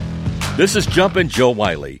This is Jumpin' Joe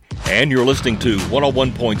Wiley, and you're listening to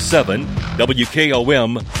 101.7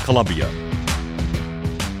 WKOM Columbia.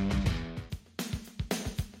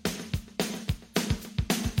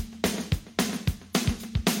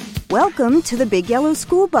 Welcome to the Big Yellow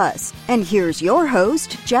School Bus, and here's your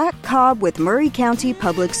host, Jack Cobb with Murray County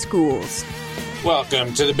Public Schools.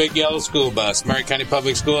 Welcome to the Big Yellow School Bus, Murray County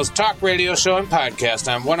Public Schools talk radio show and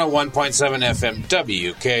podcast on 101.7 FM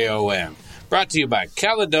WKOM. Brought to you by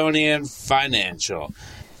Caledonian Financial.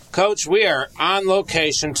 Coach, we are on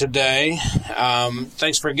location today.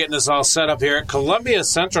 Thanks for getting us all set up here at Columbia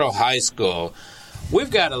Central High School.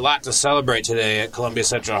 We've got a lot to celebrate today at Columbia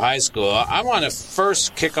Central High School. I want to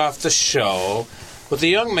first kick off the show with a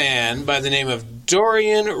young man by the name of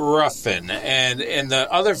Dorian Ruffin. And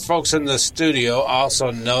the other folks in the studio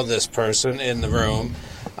also know this person in the room.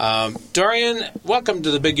 Dorian, welcome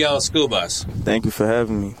to the Big Yellow School Bus. Thank you for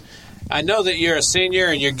having me. I know that you're a senior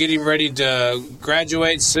and you're getting ready to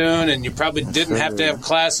graduate soon, and you probably didn't have to have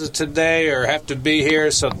classes today or have to be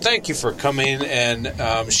here. So thank you for coming and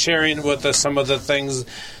sharing with us some of the things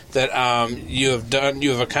that you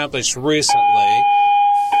have accomplished recently.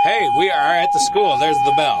 Hey, we are at the school. There's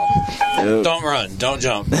the bell. Yep. Don't run. Don't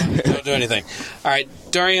jump. Don't do anything. All right,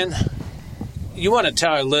 Dorian, you want to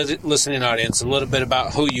tell our listening audience a little bit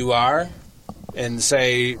about who you are and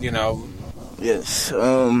say, Yes.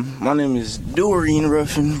 My name is Dorian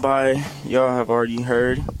Ruffin. Y'all have already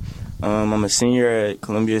heard. I'm a senior at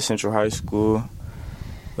Columbia Central High School.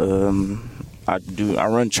 I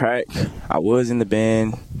run track. I was in the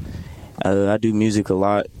band. I do music a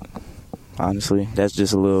lot. Honestly, that's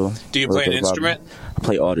just a little. Do you play an instrument? I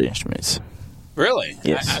play all the instruments. Really?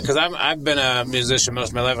 Yes. Because I've been a musician most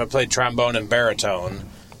of my life. I played trombone and baritone.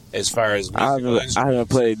 As far as I haven't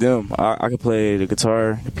played them. I can play the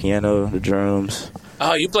guitar, the piano, the drums.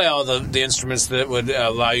 Oh, you play all the instruments that would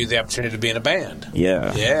allow you the opportunity to be in a band.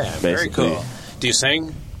 Yeah. Yeah, basically. Very cool. Do you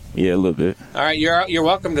sing? Yeah, a little bit. All right, you're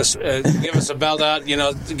welcome to give us a belt out.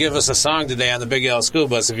 Give us a song today on the Big Yellow School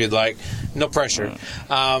Bus if you'd like. No pressure.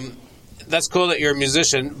 That's cool that you're a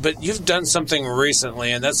musician, but you've done something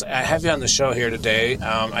recently, and I have you on the show here today.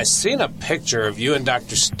 I seen a picture of you and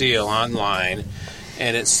Dr. Steele online.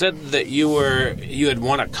 And it said that you had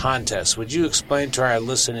won a contest. Would you explain to our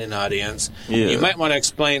listening audience? Yeah. You might want to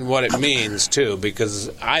explain what it means, too, because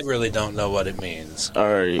I really don't know what it means.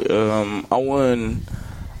 All right. I won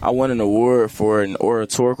an award for an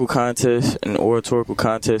oratorical contest. An oratorical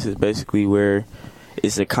contest is basically where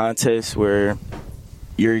it's a contest where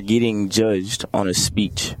you're getting judged on a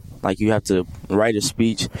speech. Like, you have to write a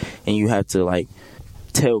speech, and you have to,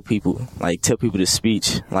 tell people the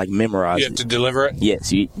speech, memorize it. You have to deliver it?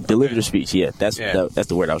 Yes, you deliver the speech. Yeah, that's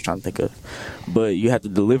the word I was trying to think of. But you have to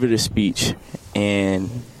deliver the speech, and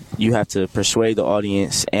you have to persuade the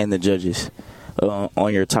audience and the judges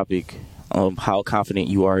on your topic, how confident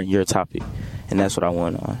you are in your topic, and that's what I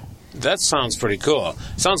won on. That sounds pretty cool.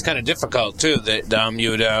 Sounds kind of difficult, too, that you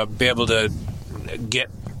would be able to get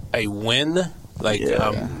a win.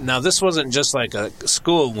 Now this wasn't just like a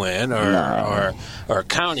school win or a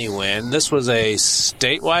county win. This was a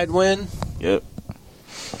statewide win. Yep.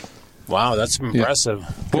 Wow, that's impressive.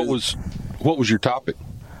 Yeah. What was your topic?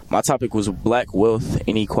 My topic was Black wealth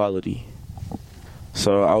inequality.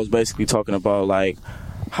 So I was basically talking about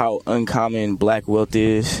how uncommon Black wealth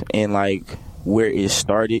is and where it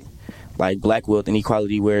started. Black wealth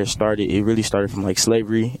inequality, where it started. It really started from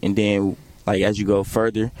slavery, and then as you go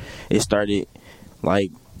further, it started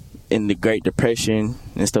in the Great Depression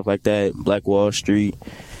and stuff like that, Black Wall Street,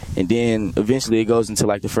 and then eventually it goes into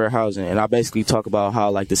the fair housing. And I basically talk about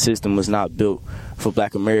how the system was not built for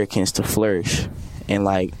Black Americans to flourish, and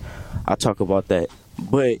I talk about that.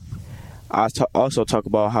 But I also talk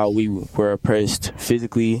about how we were oppressed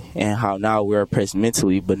physically and how now we're oppressed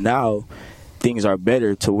mentally. But now things are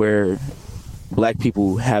better to where Black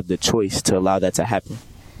people have the choice to allow that to happen,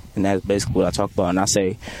 and that's basically what I talk about. And I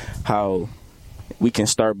say how we can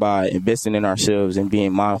start by investing in ourselves and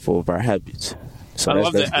being mindful of our habits. So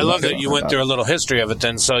I love that you went through a little history of it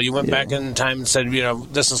then. So you went back in time and said,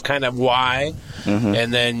 this is kind of why,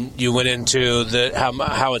 and then you went into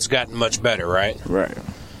how it's gotten much better, right? Right.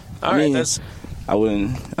 All right. It's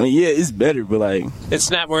better, but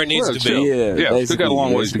it's not where it needs to be. Yeah, we've got a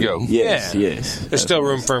long ways to go. Yes. There's still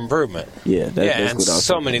room for improvement. Yeah, and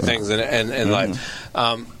so many things in life.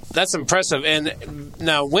 That's impressive. And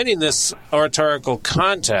now, winning this oratorical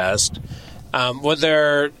contest,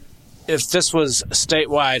 if this was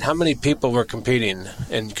statewide, how many people were competing?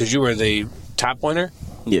 And because you were the top winner?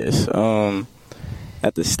 Yes.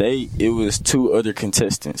 At the state, it was 2 other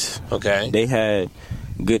contestants. Okay. They had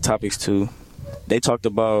good topics, too. They talked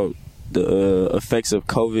about the effects of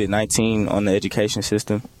COVID-19 on the education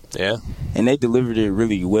system. Yeah. And they delivered it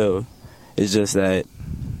really well. It's just that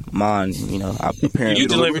mine, apparently you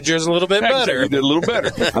delivered yours a little bit better. You did a little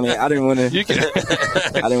better. I mean, I didn't want to. You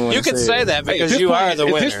can say that because you are the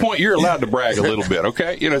winner. At this point, you're allowed to brag a little bit,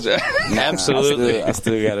 okay? Absolutely. I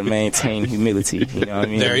still got to maintain humility. You know what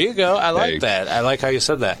I mean? There you go. I like that. I like how you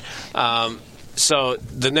said that. So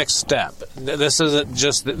the next step. This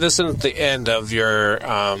isn't the end of your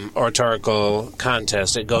oratorical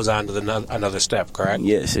contest. It goes on to another step, correct?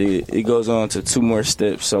 Yes, it goes on to 2 more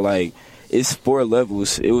steps. So it's 4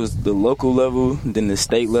 levels. It was the local level, then the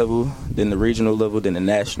state level, then the regional level, then the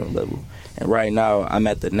national level. And right now, I'm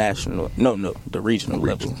at the the regional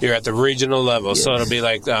level. You're at the regional level, yes. So it'll be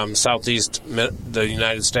like southeast the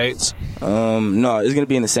United States? No, it's going to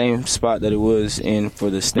be in the same spot that it was in for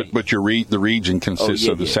the state. But the region consists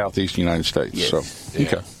of the southeast United States. Yes. So,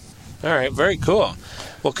 okay. All right, very cool.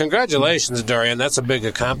 Well, congratulations, Dorian. That's a big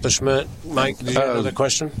accomplishment. Mike, did you have another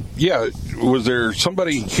question? Yeah. Was there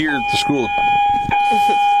somebody here at the school?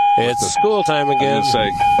 It's school time again.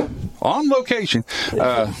 On location.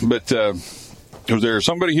 But was there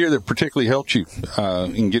somebody here that particularly helped you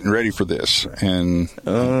in getting ready for this? And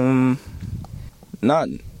not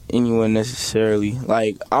anyone necessarily.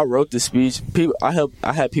 I wrote the speech. I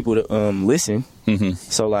had people to listen. Mm-hmm.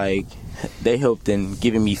 So they helped in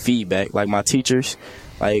giving me feedback. My teachers.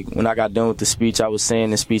 When I got done with the speech, I was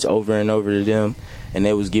saying the speech over and over to them, and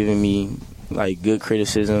they was giving me good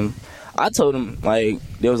criticism. I told them they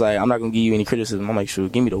was I'm not gonna give you any criticism. I'm sure,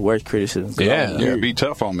 give me the worst criticism. Yeah, be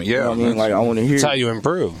tough on me. Yeah, you know what I mean, I want to hear. That's how you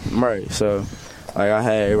improve, right? So, I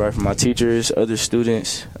had everybody from my teachers, other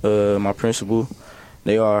students, my principal.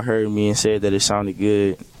 They all heard me and said that it sounded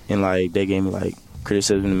good, and they gave me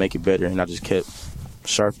criticism to make it better, and I just kept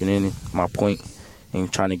sharpening my point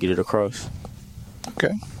and trying to get it across.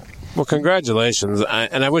 Okay. Well, congratulations,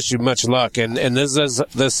 and I wish you much luck. And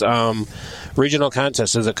this regional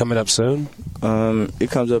contest, is it coming up soon?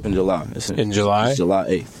 It comes up in July. In July? It's July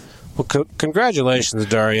 8th. Well, congratulations,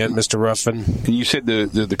 Dorian, Mr. Ruffin. And you said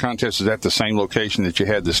the contest is at the same location that you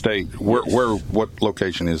had the state. What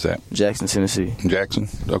location is that? Jackson, Tennessee. Jackson?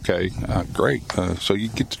 Okay, great. So you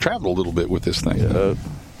get to travel a little bit with this thing. Yeah.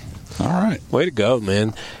 All right. Way to go,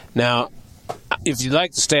 man. Now, if you'd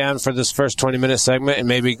like to stay on for this first 20-minute segment and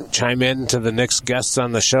maybe chime in to the next guests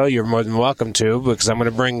on the show, you're more than welcome to, because I'm going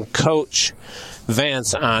to bring Coach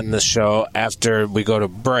Vance on the show after we go to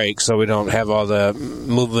break, so we don't have all the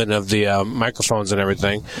movement of the microphones and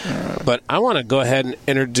everything. But I want to go ahead and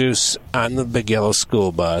introduce on the Big Yellow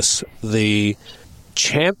School Bus the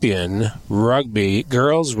champion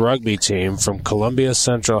girls rugby team from Columbia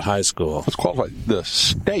Central High School. It's called the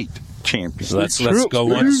state champion. So let's go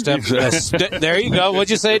one step. There you go. What'd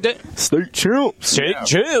you say? State champs. State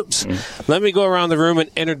champs. Let me go around the room and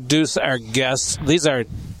introduce our guests. These are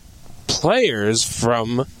players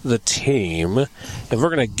from the team, and we're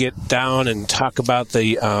going to get down and talk about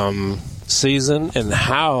the season and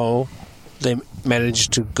how they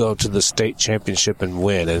managed to go to the state championship and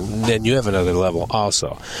win. And then you have another level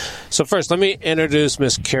also. So first, let me introduce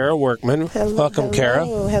Miss Kierra Workman. Hello, welcome, Kierra.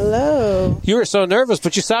 Hello. You were so nervous,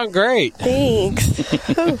 but you sound great. Thanks.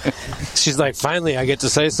 She's like, finally, I get to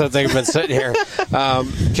say something. I've been sitting here.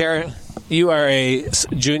 Kierra, you are a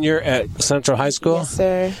junior at Central High School? Yes,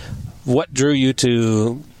 sir. What drew you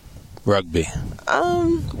to rugby?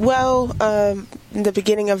 In the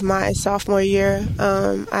beginning of my sophomore year,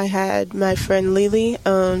 I had my friend Lily.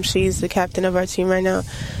 She's the captain of our team right now.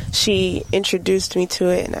 She introduced me to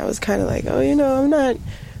it, and I was kind of like, I'm not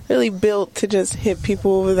really built to just hit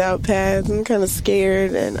people without pads. I'm kind of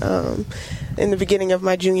scared. And in the beginning of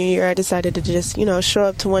my junior year, I decided to just, show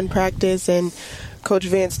up to one practice, and Coach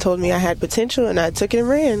Vance told me I had potential, and I took it and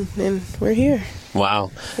ran, and we're here.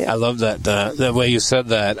 Wow. Yeah. I love that, the way you said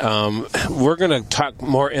that. We're going to talk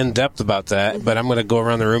more in depth about that, but I'm going to go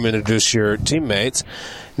around the room and introduce your teammates.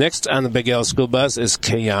 Next on the Big Yellow School Bus is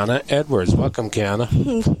Kiyanah Edwards. Welcome,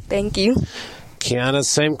 Kiyanah. Thank you. Kiyanah,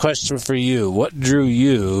 same question for you. What drew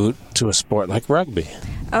you to a sport like rugby?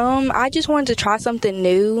 I just wanted to try something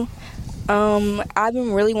new. I've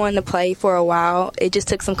been really wanting to play for a while. It just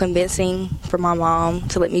took some convincing for my mom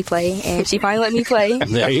to let me play, and she finally let me play.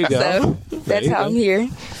 There you go. So that's how I'm here.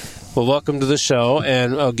 Well, welcome to the show.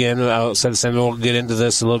 And again, I'll say the same. We'll get into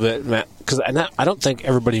this a little bit, Matt, because I don't think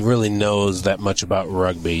everybody really knows that much about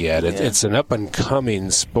rugby yet. It's an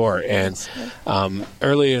up-and-coming sport. And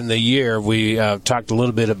earlier in the year, we talked a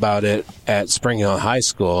little bit about it at Spring Hill High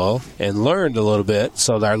School and learned a little bit,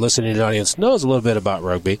 so that our listening audience knows a little bit about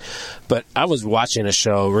rugby. But I was watching a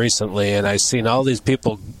show recently, and I seen all these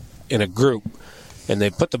people in a group, and they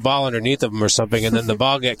put the ball underneath of them or something, and then the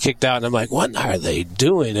ball got kicked out, and I'm like, what are they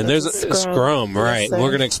doing? And there's a scrum, right? Yes, we're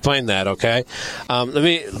going to explain that, okay? Let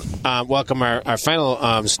me welcome our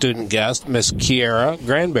final student guest, Miss Kierra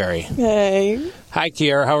Grandberry. Hey. Hi,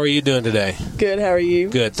 Kierra. How are you doing today? Good. How are you?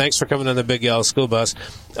 Good. Thanks for coming on the Big Yellow School Bus.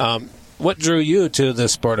 What drew you to the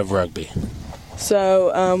sport of rugby?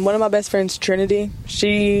 So, one of my best friends, Trinity,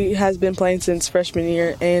 she has been playing since freshman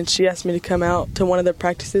year, and she asked me to come out to one of the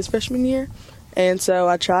practices freshman year. And so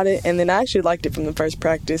I tried it, and then I actually liked it from the first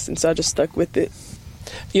practice, and so I just stuck with it.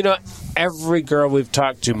 You know, every girl we've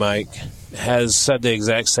talked to, Mike, has said the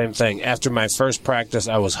exact same thing. After my first practice,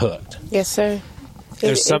 I was hooked. Yes, sir.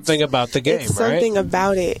 There's something about the game, it's right? Something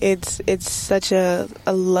about it. It's such a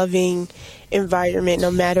loving environment, no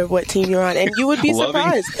matter what team you're on, and you would be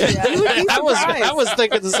surprised. You would be surprised. I was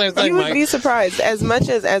thinking the same thing. You would Mike. be surprised. As much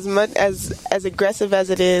as aggressive as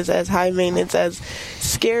it is, as high maintenance, as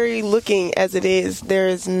scary looking as it is, there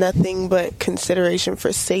is nothing but consideration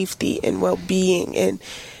for safety and well-being and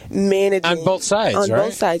managing on both sides, on right?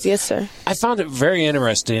 both sides. Yes, sir. I found it very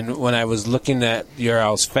interesting when I was looking at your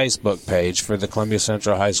all's Facebook page for the Columbia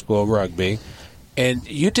Central High School Rugby. And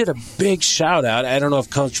you did a big shout out. I don't know if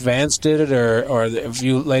Coach Vance did it or if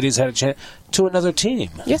you ladies had a chance to another team.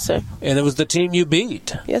 Yes, sir. And it was the team you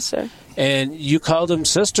beat. Yes, sir. And you called them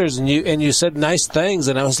sisters, and you said nice things,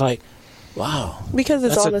 and I was like, wow. Because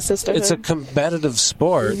it's all a sisterhood. It's a competitive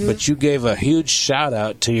sport, but you gave a huge shout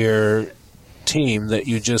out to your team that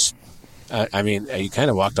you just. I mean, you kind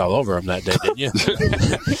of walked all over them that day, didn't you?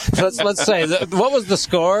 let's say, what was the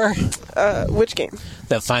score? Which game?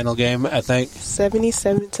 The final game, I think.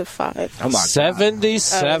 77-5. Oh my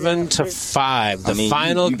 77-5. The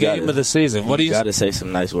final game of the season. What do you? Got to say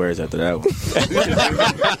some nice words after that one.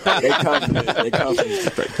 They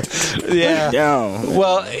confident. Yeah. Down.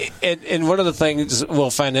 Well, and one of the things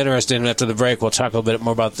we'll find interesting after the break, we'll talk a little bit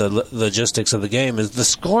more about the logistics of the game, is the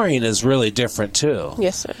scoring is really different, too.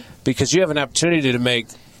 Yes, sir. Because you have an opportunity to make,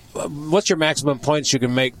 what's your maximum points you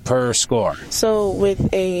can make per score? So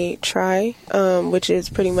with a try, which is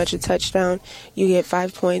pretty much a touchdown, you get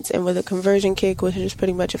 5 points. And with a conversion kick, which is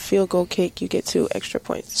pretty much a field goal kick, you get 2 extra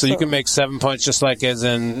points. So you can make 7 points just like as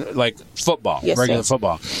in like football, yes, regular sir.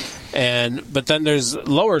 football. But then there's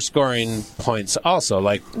lower scoring points also.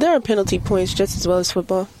 Like there are penalty points just as well as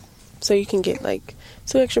football. So you can get like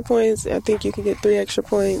 2 extra points. I think you can get 3 extra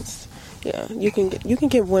points. Yeah, you can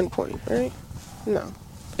get 1 point, right? No.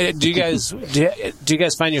 Do you guys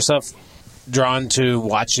find yourself drawn to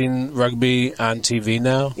watching rugby on TV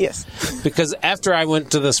now? Yes. Because after I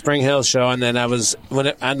went to the Spring Hill show, and then on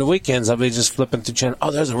the weekends I'll be just flipping through channel.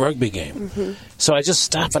 Oh, there's a rugby game. Mm-hmm. So I just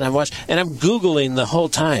stop and I watch, and I'm Googling the whole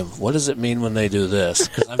time. What does it mean when they do this?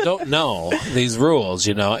 Because I don't know these rules,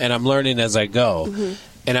 and I'm learning as I go,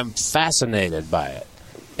 and I'm fascinated by it.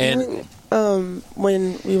 And when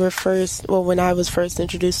I was first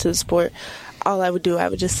introduced to the sport, all I would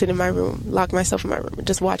just sit in my room, lock myself in my room, and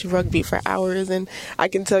just watch rugby for hours. And I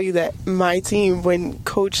can tell you that my team, when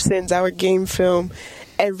Coach sends our game film,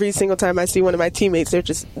 every single time I see one of my teammates, they're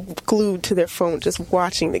just glued to their phone, just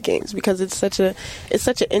watching the games, because it's such an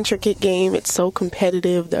intricate game. It's so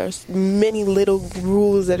competitive. There's many little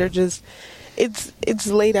rules that are just. It's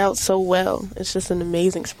laid out so well. It's just an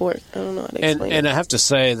amazing sport. I don't know how to explain it. And I have to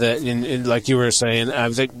say that, like you were saying,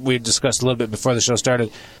 I think we discussed a little bit before the show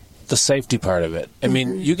started, the safety part of it. I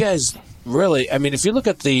mean, you guys really, if you look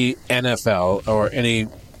at the NFL or any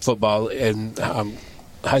football and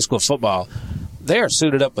high school football, they are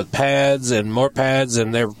suited up with pads and more pads,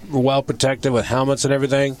 and they're well protected with helmets and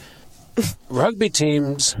everything. Rugby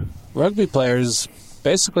players,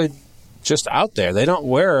 basically just out there. They don't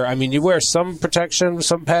wear. You wear some protection,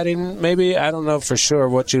 some padding, maybe. I don't know for sure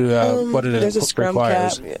what it there's a scrum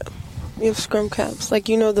requires. cap. Yeah. You have scrum caps, like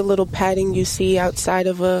the little padding you see outside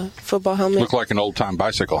of a football helmet. Look like an old-time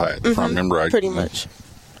bicycle hat, if I remember right. Pretty much.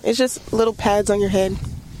 It's just little pads on your head.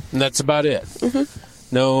 And that's about it.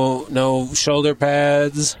 No shoulder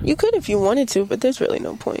pads. You could if you wanted to, but there's really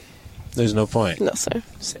no point. There's no point. No, sir.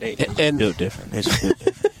 And built different. It's built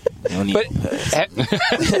different. But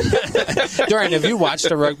Dorian, have you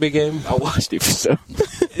watched a rugby game? I watched it for sure.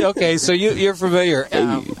 Okay, so you're familiar.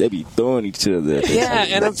 They be throwing each other. Yeah,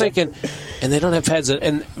 and I'm thinking, and they don't have pads,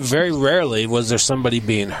 and very rarely was there somebody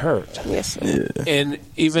being hurt. Yes, sir. Yeah. And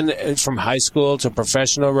even from high school to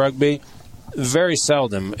professional rugby, very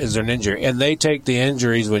seldom is there an injury, and they take the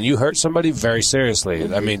injuries when you hurt somebody very seriously.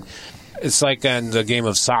 It's like on the game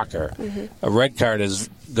of soccer. A red card is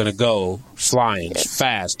going to go flying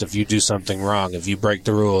fast if you do something wrong, if you break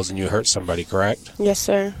the rules and you hurt somebody, correct? Yes,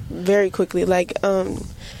 sir. Very quickly.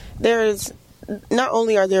 There's not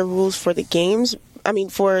only are there rules for the games,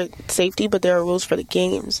 for safety, but there are rules for the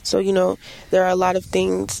games. So, there are a lot of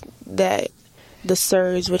things that the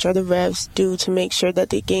sirs, which are the refs, do to make sure that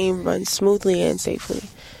the game runs smoothly and safely.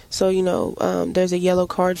 So, there's a yellow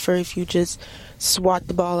card for if you just swat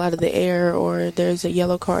the ball out of the air, or there's a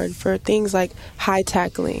yellow card for things like high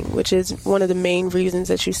tackling, which is one of the main reasons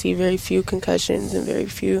that you see very few concussions and very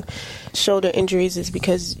few shoulder injuries, is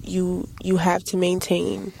because you have to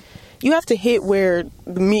maintain. You have to hit where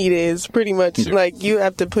the meat is, pretty much. Like, you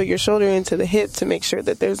have to put your shoulder into the hip to make sure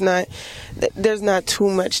that there's not too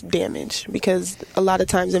much damage. Because a lot of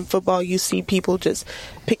times in football, you see people just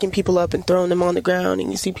picking people up and throwing them on the ground, and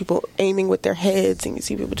you see people aiming with their heads, and you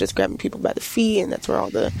see people just grabbing people by the feet, and that's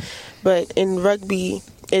where But in rugby,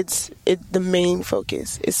 the main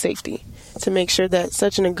focus is safety, to make sure that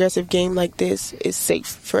such an aggressive game like this is safe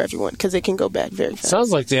for everyone, because it can go bad very fast.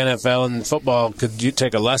 Sounds like the NFL and football could you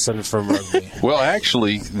take a lesson from rugby. Well,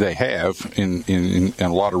 actually, they have in a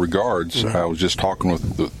lot of regards. Mm-hmm. I was just talking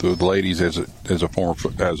with the ladies as a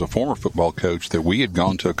former football coach that we had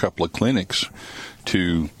gone to a couple of clinics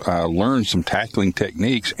to learn some tackling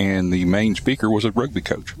techniques, and the main speaker was a rugby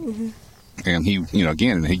coach. Mm-hmm. And he,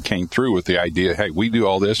 he came through with the idea, hey, we do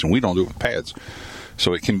all this and we don't do it with pads,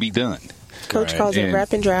 so it can be done. Coach calls it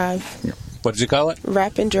wrap and drive. What did you call it?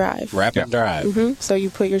 Wrap and drive. Wrap and drive. Mm-hmm. So you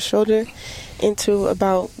put your shoulder into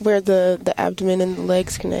about where the abdomen and the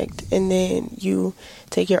legs connect, and then you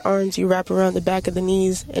take your arms, you wrap around the back of the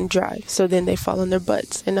knees and drive. So then they fall on their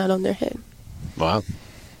butts and not on their head. Wow.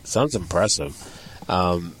 Sounds impressive.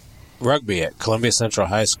 Rugby at Columbia Central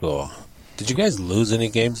High School. Did you guys lose any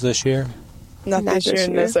games this year? Not this year,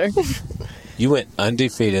 no, sir. You went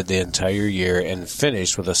undefeated the entire year and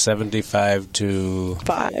finished with a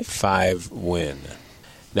 75-5 win.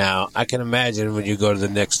 Now, I can imagine when you go to the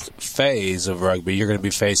next phase of rugby, you're going to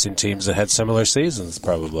be facing teams that had similar seasons,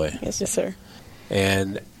 probably. Yes, sir.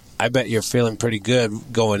 And I bet you're feeling pretty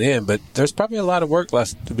good going in, but there's probably a lot of work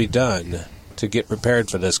left to be done to get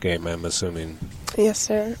prepared for this game, I'm assuming. Yes,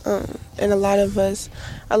 sir. And a lot of us,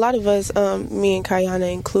 me and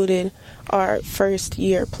Kiyanah included, are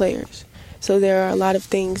first-year players. So there are a lot of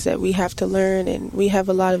things that we have to learn, and we have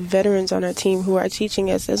a lot of veterans on our team who are teaching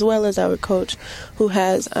us, as well as our coach, who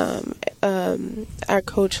has our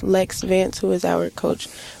coach Lex Vance, who is our coach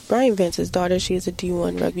Brian Vance's daughter. She is a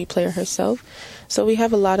D1 rugby player herself. So we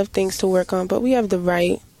have a lot of things to work on, but we have the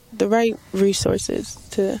right resources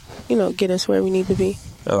to, get us where we need to be.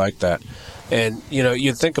 I like that. And,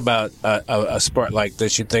 you think about a sport like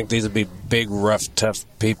this, you'd think these would be big, rough, tough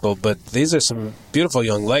people, but these are some beautiful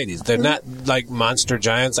young ladies. They're not like monster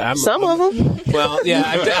giants. Some of them. Well, yeah,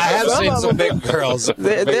 I have seen some big girls.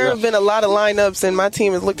 There have been a lot of lineups, and my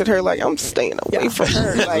team has looked at her like, I'm staying away from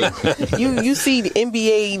her. Like, you see the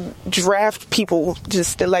NBA draft people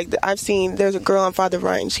just, like, I've seen, there's a girl on Father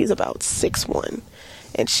Ryan, she's about 6'1",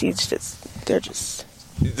 and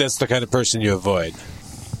That's the kind of person you avoid.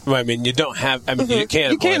 Well, I mean, you don't have. I mean, you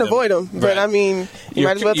can't avoid them, but I mean, you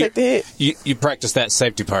might as well take the hit. You practice that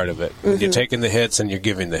safety part of it. Mm-hmm. You're taking the hits and you're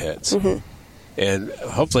giving the hits. Mm-hmm. And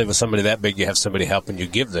hopefully, with somebody that big, you have somebody helping you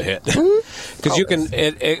give the hit. Because you can.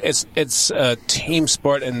 It's a team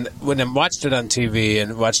sport, and when I watched it on TV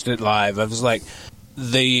and watched it live, I was like,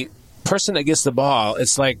 the person that gets the ball,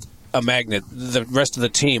 it's like a magnet. The rest of the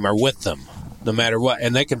team are with them, no matter what,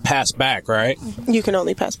 and they can pass back, right? You can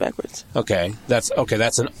only pass backwards. Okay,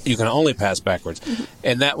 you can only pass backwards,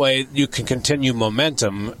 and that way you can continue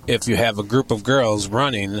momentum if you have a group of girls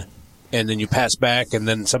running, and then you pass back, and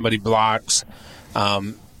then somebody blocks.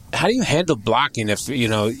 How do you handle blocking? If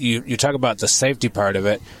you talk about the safety part of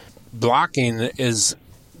it, blocking is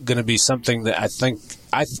going to be something that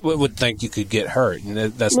I would think you could get hurt, and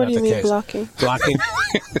that's not the case. What do you mean blocking? Jack,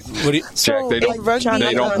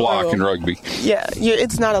 they don't block in rugby. Yeah,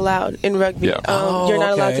 it's not allowed in rugby. Yeah. You're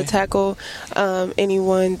not allowed to tackle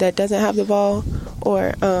anyone that doesn't have the ball,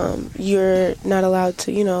 or you're not allowed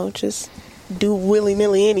to, just do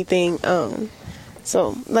willy-nilly anything.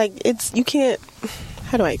 So, like, you can't...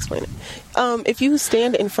 How do I explain it? If you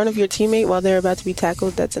stand in front of your teammate while they're about to be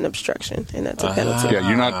tackled, that's an obstruction, and that's a penalty. Yeah,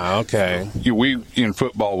 you're not... Okay. In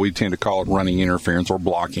football, we tend to call it running interference or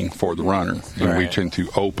blocking for the runner, and we tend to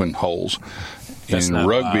open holes. In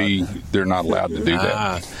rugby, they're not allowed to do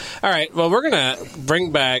that. All right. Well, we're going to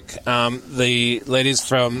bring back the ladies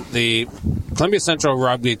from the Columbia Central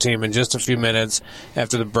rugby team in just a few minutes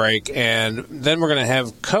after the break, and then we're going to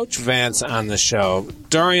have Coach Vance on the show.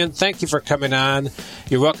 Dorian, thank you for coming on.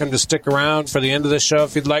 You're welcome to stick around for the end of the show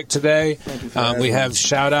if you'd like today. We have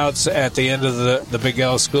shout-outs at the end of the Big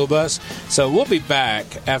Yellow School Bus. So we'll be back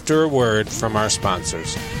after a word from our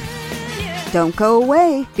sponsors. Yeah. Don't go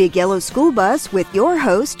away. Big Yellow School Bus with your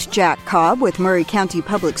host, Jack Cobb with Maury County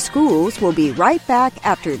Public Schools will be right back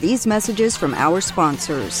after these messages from our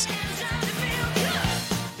sponsors.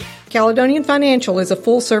 Caledonian Financial is a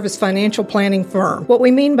full-service financial planning firm. What we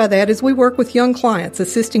mean by that is we work with young clients,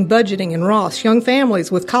 assisting budgeting and Ross, young families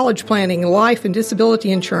with college planning, life and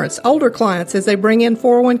disability insurance, older clients as they bring in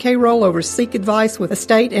 401k rollovers, seek advice with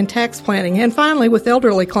estate and tax planning, and finally with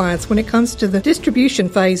elderly clients when it comes to the distribution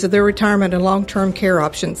phase of their retirement and long-term care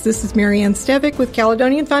options. This is Mary Ann Stevick with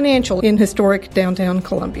Caledonian Financial in historic downtown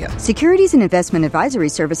Columbia. Securities and investment advisory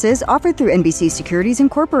services offered through NBC Securities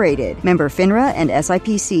Incorporated, member FINRA and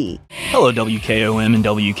SIPC. Hello, WKOM and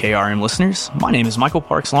WKRM listeners. My name is Michael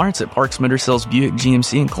Parks Lawrence at Parks Motor Sales Buick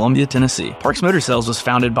GMC in Columbia, Tennessee. Parks Motor Sales was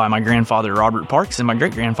founded by my grandfather Robert Parks and my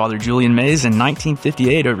great-grandfather Julian Mays in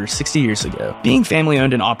 1958, over 60 years ago. Being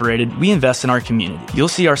family-owned and operated, we invest in our community. You'll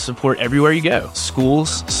see our support everywhere you go.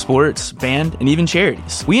 Schools, sports, band, and even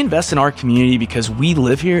charities. We invest in our community because we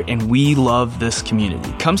live here and we love this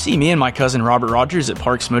community. Come see me and my cousin Robert Rogers at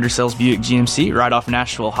Parks Motor Sales Buick GMC right off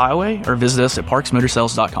Nashville Highway or visit us at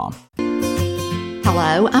parksmotorsales.com.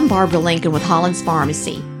 Hello, I'm Barbara Lincoln with Holland's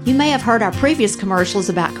Pharmacy. You may have heard our previous commercials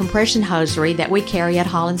about compression hosiery that we carry at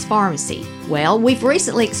Holland's Pharmacy. Well, we've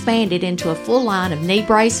recently expanded into a full line of knee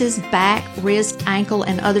braces, back, wrist, ankle,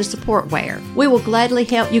 and other support wear. We will gladly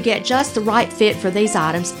help you get just the right fit for these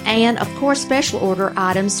items and, of course, special order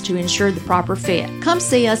items to ensure the proper fit. Come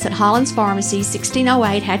see us at Holland's Pharmacy,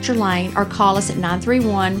 1608 Hatcher Lane, or call us at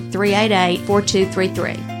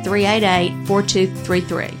 931-388-4233.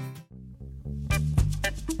 388-4233.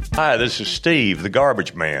 Hi, this is Steve, the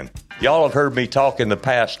garbage man. Y'all have heard me talk in the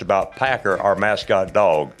past about Packer, our mascot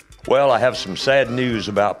dog. Well, I have some sad news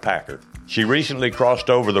about Packer. She recently crossed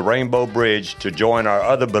over the Rainbow Bridge to join our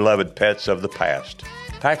other beloved pets of the past.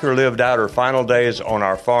 Packer lived out her final days on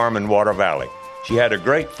our farm in Water Valley. She had a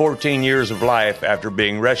great 14 years of life after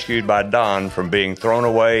being rescued by Don from being thrown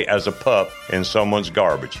away as a pup in someone's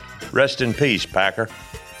garbage. Rest in peace, Packer.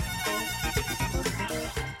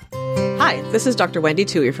 Hi, this is Dr. Wendy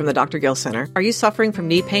Toohey from the Dr. Gill Center. Are you suffering from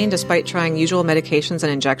knee pain despite trying usual medications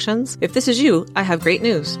and injections? If this is you, I have great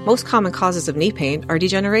news. Most common causes of knee pain are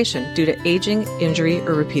degeneration due to aging, injury,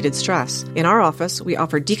 or repeated stress. In our office, we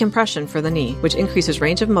offer decompression for the knee, which increases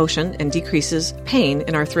range of motion and decreases pain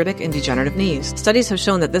in arthritic and degenerative knees. Studies have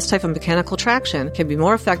shown that this type of mechanical traction can be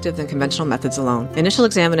more effective than conventional methods alone. Initial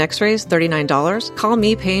exam and x-rays, $39. Call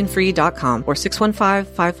mepainfree.com or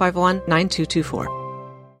 615-551-9224.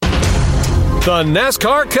 The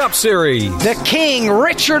NASCAR Cup Series. The King,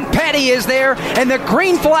 Richard Petty, is there, and the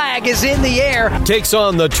green flag is in the air. Takes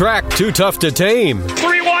on the track too tough to tame.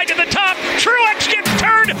 3 wide to the top. Truex gets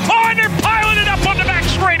turned. And they're piling it up on the back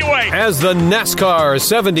straightaway. As the NASCAR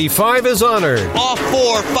 75 is honored. Off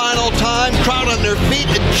 4, final time. Crowd on their feet.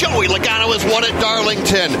 And Joey Logano has won at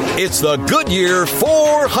Darlington. It's the Goodyear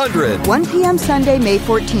 400. 1 p.m. Sunday, May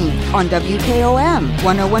 14th on WKOM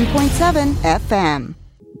 101.7 FM.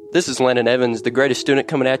 This is Landon Evans, the greatest student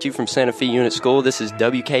coming at you from Santa Fe Unit School. This is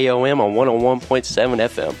WKOM on 101.7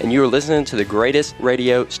 FM, and you are listening to the greatest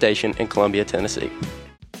radio station in Columbia, Tennessee.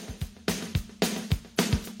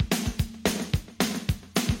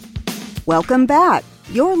 Welcome back.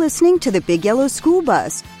 You're listening to the Big Yellow School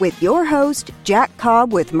Bus with your host, Jack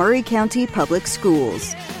Cobb with Maury County Public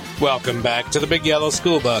Schools. Welcome back to the Big Yellow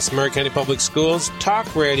School Bus, Maury County Public Schools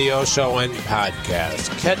talk radio show and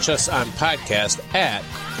podcast. Catch us on podcast at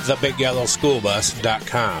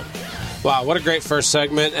thebigyellowschoolbus.com. Wow, what a great first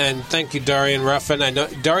segment, and thank you, Dorian Ruffin. I know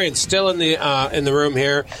Dorian's still in the room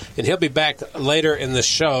here, and he'll be back later in the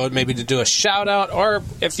show, maybe to do a shout-out, or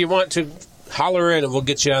if you want to, holler in, and we'll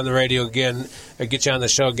get you on the radio again, or get you on the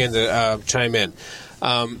show again to chime in.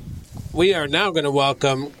 We are now going to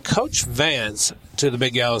welcome Coach Vance to the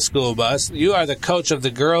Big Yellow School Bus. You are the coach of the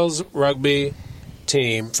girls rugby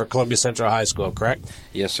team for Columbia Central High School, correct?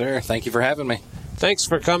 Yes, sir. Thank you for having me. Thanks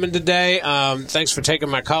for coming today. Thanks for taking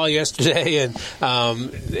my call yesterday. And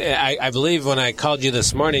I believe when I called you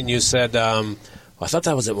this morning, you said, well, I thought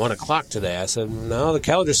that was at 1 o'clock today. I said, no, the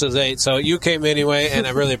calendar says 8. So you came anyway, and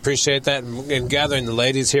I really appreciate that. And gathering the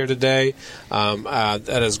ladies here today,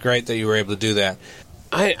 that is great that you were able to do that.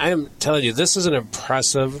 I am telling you, this is an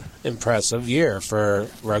impressive year for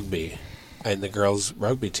rugby and the girls'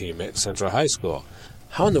 rugby team at Central High School.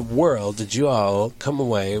 How in the world did you all come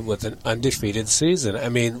away with an undefeated season? I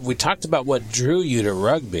mean, we talked about what drew you to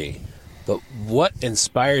rugby, but what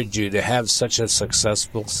inspired you to have such a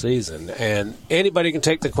successful season? And anybody can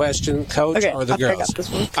take the question, Coach, or the girls. Got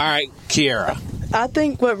this one. All right, Kierra. I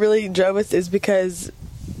think what really drove us is because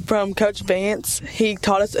from Coach Vance, he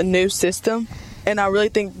taught us a new system, And I really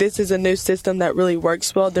think this is a new system that really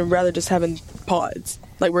works well than rather just having pods.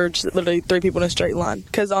 Like, we're just literally 3 people in a straight line.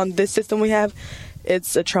 Because on this system we have,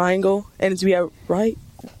 it's a triangle, and we have rock,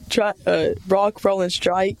 roll, and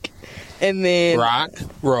strike. And then rock,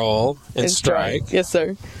 roll, and strike. Yes,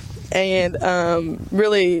 sir. And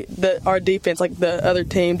really, our defense, like the other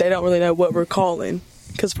team, they don't really know what we're calling.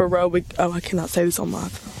 Because for row, I cannot say this on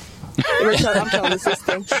live. I'm telling the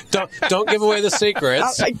system. Don't give away the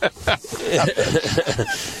secrets.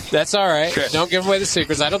 That's all right. Okay. Don't give away the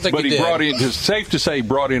secrets. I don't think but he did. Brought in. It's safe to say,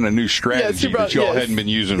 brought in a new strategy that y'all hadn't been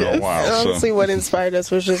using in a while. Honestly, what inspired us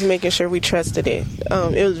was just making sure we trusted it.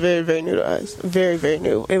 It was very, very new to us. Very, very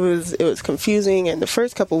new. It was confusing, and the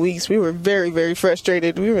first couple weeks we were very, very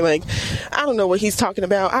frustrated. We were like, I don't know what he's talking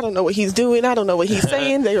about. I don't know what he's doing. I don't know what he's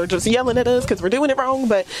saying. They were just yelling at us because we're doing it wrong.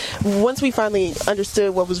 But once we finally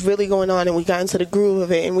understood what was really going on and we got into the groove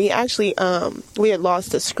of it, and we actually we had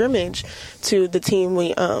lost a scrimmage to the team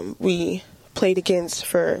we played against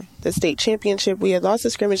for the state championship. We had lost a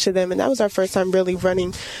scrimmage to them, and that was our first time really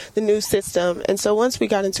running the new system. And so once we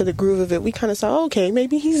got into the groove of it, we kind of saw, okay,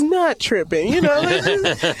 maybe he's not tripping, He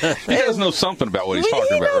does know something about what he's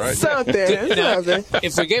talking about, right? Something.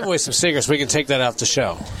 If we gave away some secrets, we can take that off the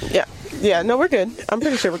show. Yeah, no, we're good. I'm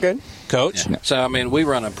pretty sure we're good. Coach? Yeah. So, I mean, we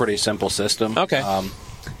run a pretty simple system. Okay.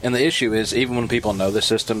 And the issue is, even when people know the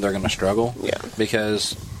system, they're going to struggle. Yeah.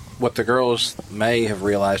 Because what the girls may have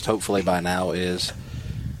realized, hopefully by now, is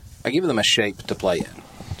I give them a shape to play in.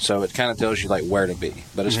 So it kind of tells you, like, where to be.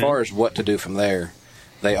 But as far as what to do from there,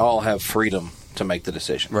 they all have freedom to make the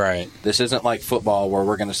decision. Right. This isn't like football where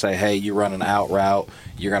we're going to say, hey, you run an out route,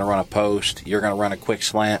 you're going to run a post, you're going to run a quick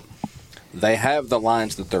slant. They have the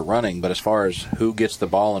lines that they're running, but as far as who gets the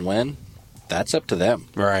ball and when, that's up to them.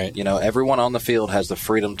 Right. You know, everyone on the field has the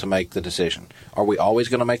freedom to make the decision. Are we always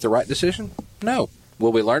going to make the right decision? No.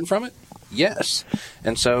 Will we learn from it? Yes.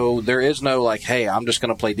 And so there is no like, hey, I'm just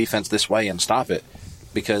going to play defense this way and stop it,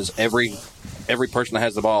 because every person that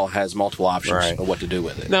has the ball has multiple options of what to do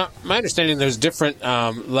with it. Now, my understanding, there's different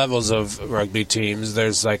levels of rugby teams.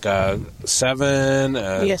 There's like a 7,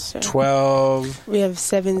 yes, sir. 12. We have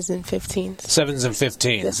 7s and 15s. 7s and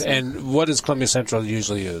 15s. Yes, sir. And what does Columbia Central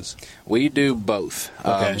usually use? We do both.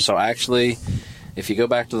 Okay. So actually, if you go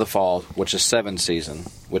back to the fall, which is 7 season,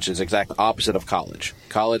 which is exact opposite of college.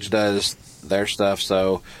 College does their stuff,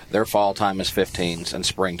 so their fall time is 15s and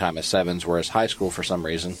springtime is 7s, whereas high school, for some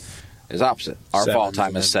reason, is opposite. Our fall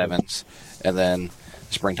time is 7s, and then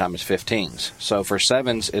springtime is 15s. So for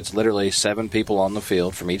 7s, it's literally 7 people on the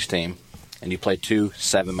field from each team, and you play 2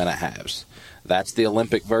 7-minute halves. That's the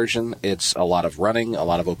Olympic version. It's a lot of running, a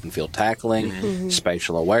lot of open field tackling,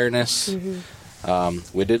 spatial awareness.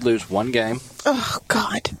 We did lose 1 game. Oh,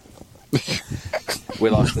 God. We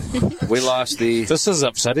lost the. This is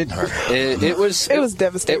upsetting her. It was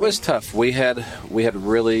devastating. It was tough. We had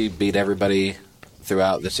really beat everybody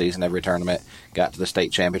throughout the season, every tournament. Got to the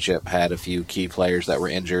state championship, had a few key players that were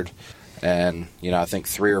injured, and I think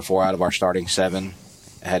 3 or 4 out of our starting 7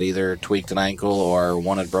 had either tweaked an ankle or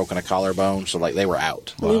one had broken a collarbone, so like they were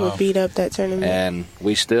out. We were beat up that tournament, and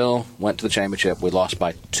we still went to the championship. We lost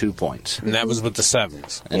by 2 points, and that was with the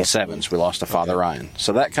 7s. And 7s, we lost to Father Ryan.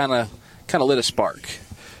 So that kind of lit a spark.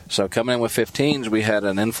 So coming in with 15s, we had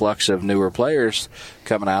an influx of newer players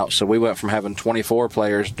coming out. So we went from having 24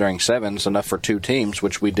 players during 7s, enough for 2 teams,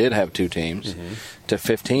 which we did have 2 teams, to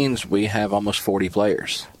 15s, we have almost 40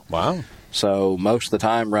 players. Wow. So most of the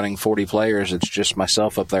time running 40 players, it's just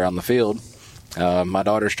myself up there on the field. My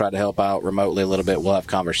daughters try to help out remotely a little bit. We'll have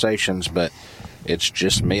conversations, but it's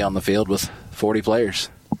just me on the field with 40 players.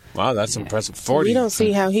 Wow, that's impressive. 40. We don't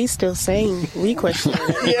see how he's still sane. We question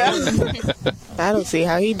it. I don't see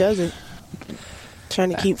how he does it. Trying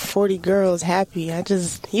to keep 40 girls happy.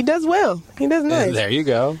 He does well. He does nice. There you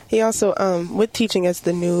go. He also, with teaching us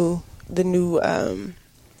the new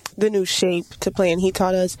shape to play, and he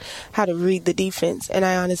taught us how to read the defense. And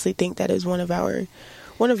I honestly think that is one of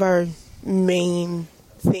our main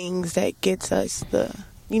things that gets us the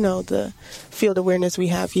field awareness we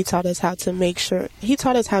have. He taught us how to make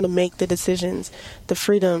the decisions, the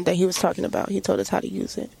freedom that he was talking about. He told us how to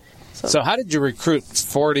use it. So how did you recruit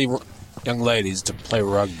 40 young ladies to play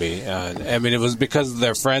rugby? I mean, it was because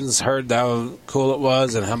their friends heard how cool it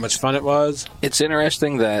was and how much fun it was? It's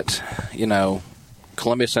interesting that,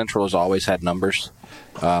 Columbia Central has always had numbers.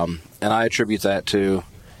 And I attribute that to,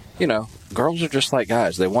 girls are just like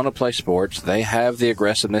guys. They want to play sports. They have the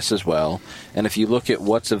aggressiveness as well. And if you look at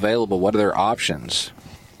what's available, what are their options?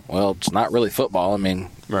 Well, it's not really football. I mean,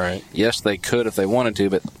 right? Yes, they could if they wanted to,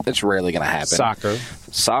 but it's rarely going to happen.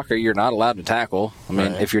 Soccer, you're not allowed to tackle. I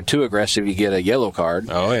mean, if you're too aggressive, you get a yellow card.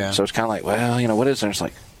 Oh, yeah. So it's kind of like, well, what is there? It's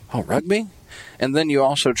like, oh, rugby? And then you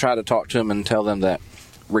also try to talk to them and tell them that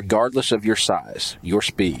regardless of your size, your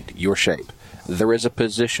speed, your shape, there is a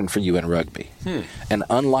position for you in rugby. And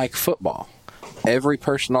unlike football, every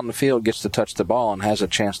person on the field gets to touch the ball and has a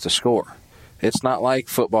chance to score. It's not like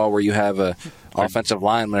football where you have a offensive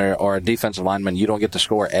lineman or a defensive lineman. You don't get to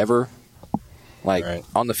score ever.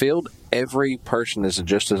 On the field, every person is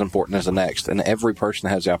just as important as the next, and every person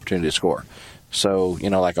has the opportunity to score. So,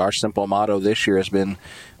 our simple motto this year has been,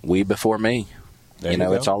 we before me.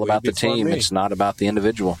 It's all about the team. It's not about the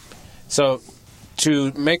individual. So,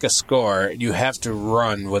 to make a score, you have to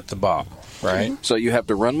run with the ball, right? So you have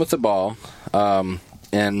to run with the ball.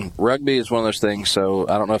 And rugby is one of those things, so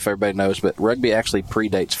I don't know if everybody knows, but rugby actually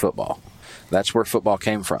predates football. That's where football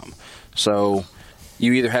came from. So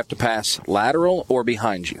you either have to pass lateral or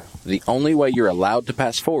behind you. The only way you're allowed to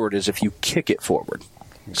pass forward is if you kick it forward.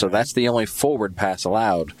 Okay. So that's the only forward pass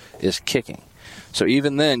allowed is kicking. So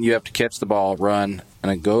even then, you have to catch the ball, run, and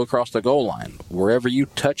then go across the goal line. Wherever you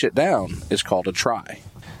touch it down is called a try,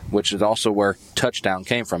 which is also where touchdown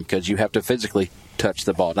came from, because you have to physically touch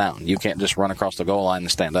the ball down. You can't just run across the goal line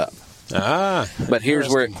and stand up. But here's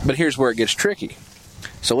where it gets tricky.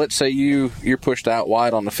 So let's say you're pushed out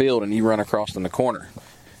wide on the field and you run across in the corner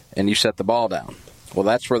and you set the ball down. Well,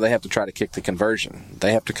 that's where they have to try to kick the conversion.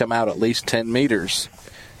 They have to come out at least 10 meters.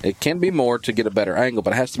 It can be more to get a better angle,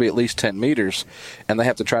 but it has to be at least 10 meters, and they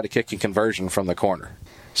have to try to kick a conversion from the corner.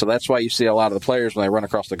 So that's why you see a lot of the players, when they run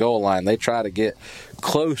across the goal line, they try to get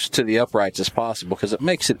close to the uprights as possible because it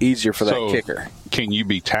makes it easier for that kicker. Can you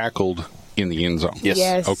be tackled in the end zone?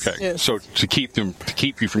 Yes. Okay. Yes. So to keep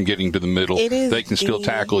you from getting to the middle, they can still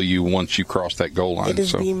tackle you once you cross that goal line. It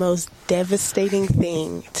is the most devastating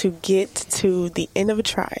thing to get to the end of a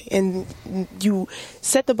try, and you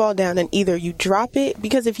set the ball down, and either you drop it,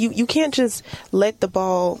 because if you can't just let the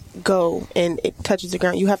ball go and it touches the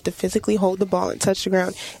ground. You have to physically hold the ball and touch the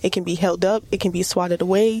ground. It can be held up. It can be swatted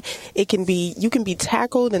away. You can be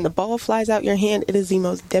tackled and the ball flies out your hand. It is the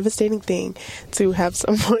most devastating thing to have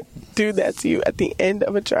someone do that to you at the end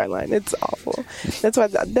of a try line. It's awful. That's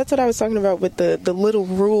what I was talking about with the little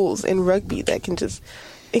rules in rugby that can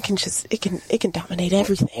dominate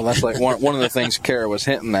everything. Well, that's like one of the things Cara was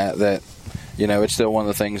hinting at, that it's still one of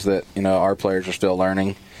the things that our players are still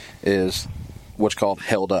learning is what's called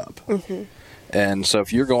held up. Mm-hmm. And so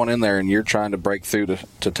if you're going in there and you're trying to break through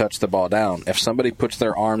to touch the ball down, if somebody puts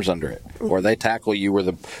their arms under it, or they tackle you where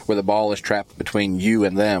the ball is trapped between you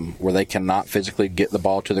and them, where they cannot physically get the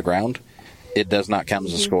ball to the ground, it does not count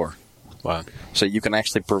as a score. Wow. So you can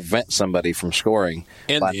actually prevent somebody from scoring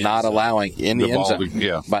by not allowing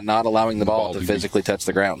by not allowing the ball to physically touch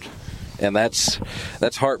the ground. And that's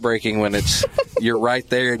heartbreaking when you're right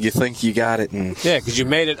there and you think you got it. Because you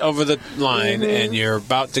made it over the line and you're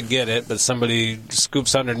about to get it, but somebody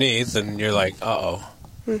scoops underneath and you're like, uh-oh.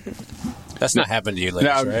 Mm-hmm. That's not happened to you,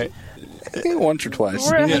 ladies, right? Once or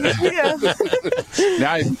twice. Right. Yeah.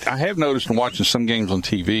 Now, I have noticed in watching some games on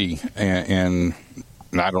TV, and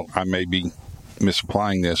I may be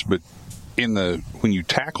misapplying this, but when you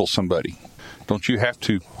tackle somebody, don't you have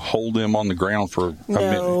to hold them on the ground for a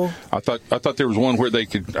minute? I thought there was one where they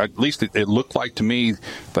could, at least it looked like to me,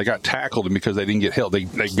 they got tackled, and because they didn't get held, they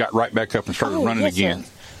got right back up and started running again.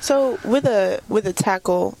 Sir. So with a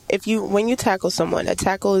tackle, when you tackle someone, a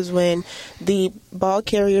tackle is when the ball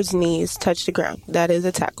carrier's knees touch the ground. That is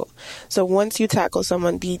a tackle. So once you tackle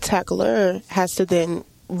someone, the tackler has to then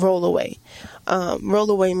roll away. Roll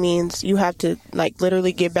away means you have to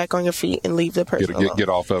literally get back on your feet and leave the person alone. Get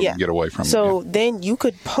off of it and get away from it. So then you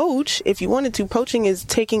could poach if you wanted to. Poaching is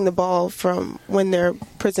taking the ball from when they're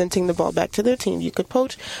presenting the ball back to their team. You could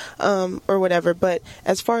poach or whatever. But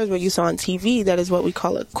as far as what you saw on TV, that is what we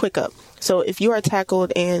call a quick up. So if you are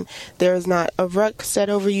tackled and there is not a ruck set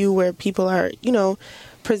over you where people are,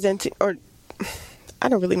 presenting, or I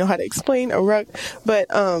don't really know how to explain a ruck, but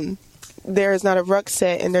there is not a ruck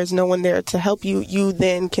set and there's no one there to help you, you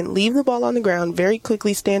then can leave the ball on the ground, very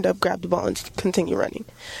quickly stand up, grab the ball, and continue running.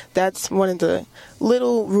 That's one of the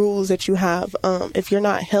little rules that you have. If you're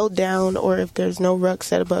not held down or if there's no ruck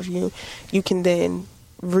set above you, you can then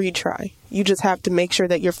retry. You just have to make sure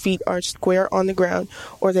that your feet are square on the ground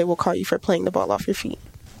or they will call you for playing the ball off your feet.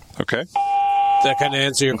 Okay. Does that kind of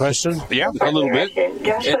answer your question? Yeah, a little bit.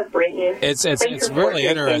 It's really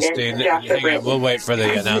interesting. Hang on, we'll wait for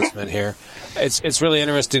the announcement here. It's really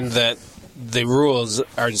interesting that the rules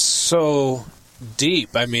are so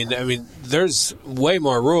deep. I mean, there's way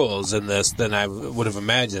more rules in this than I would have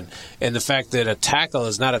imagined. And the fact that a tackle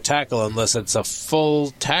is not a tackle unless it's a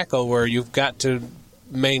full tackle where you've got to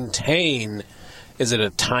maintain. Is it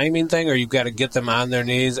a timing thing, or you've got to get them on their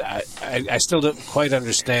knees? I still don't quite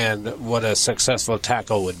understand what a successful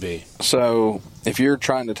tackle would be. So if you're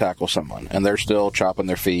trying to tackle someone and they're still chopping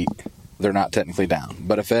their feet, they're not technically down.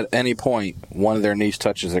 But if at any point one of their knees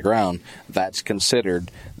touches the ground, that's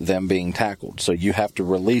considered them being tackled. So you have to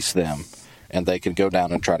release them, and they can go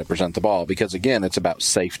down and try to present the ball. Because, again, it's about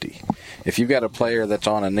safety. If you've got a player that's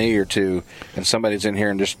on a knee or two and somebody's in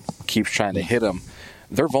here and just keeps trying to hit them,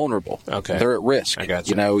 they're vulnerable. Okay. They're at risk. I got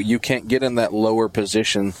you. You can't get in that lower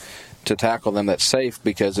position to tackle them that's safe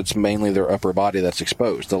because it's mainly their upper body that's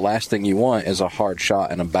exposed. The last thing you want is a hard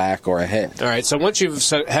shot in a back or a head. All right, so once you've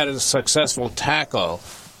had a successful tackle,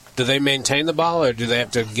 do they maintain the ball or do they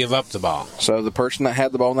have to give up the ball? So the person that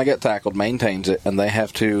had the ball when they get tackled maintains it, and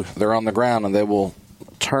they're on the ground and they will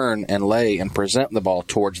turn and lay and present the ball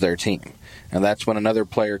towards their team. And that's when another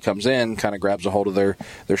player comes in, kind of grabs a hold of their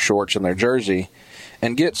shorts and their jersey,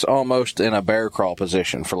 and gets almost in a bear crawl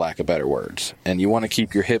position, for lack of better words. And you want to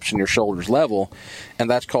keep your hips and your shoulders level, and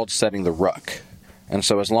that's called setting the ruck. And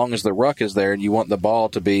so as long as the ruck is there, you want the ball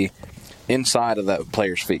to be inside of that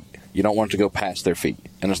player's feet. You don't want it to go past their feet.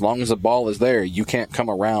 And as long as the ball is there, you can't come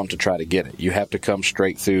around to try to get it. You have to come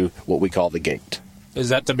straight through what we call the gate. Is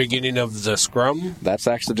that the beginning of the scrum? That's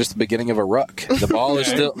actually just the beginning of a ruck. The ball is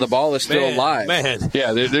still live. Man.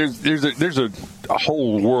 Yeah, there's a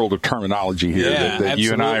whole world of terminology here that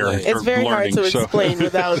you and I are learning. It's very hard to explain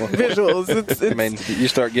without visuals. I mean, you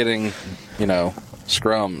start getting,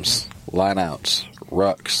 scrums, lineouts,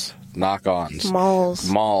 rucks, knock-ons,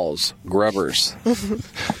 mauls, grubbers.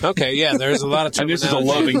 Okay, yeah, there's a lot of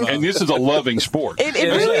terminology. And this is a loving sport. It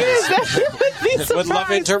really is. With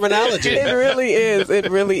loving terminology. It really is. It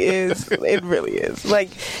really is. It really is.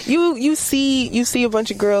 Like you see a bunch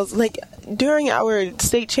of girls, like during our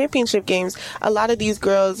state championship games, a lot of those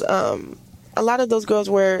girls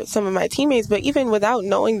were some of my teammates, but even without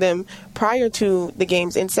knowing them prior to the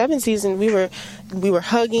games in 7th season, we were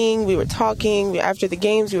hugging, we were talking. After the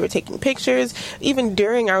games, we were taking pictures. Even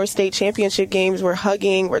during our state championship games, we're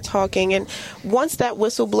hugging, we're talking. And once that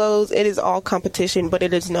whistle blows, it is all competition, but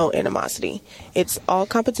it is no animosity. It's all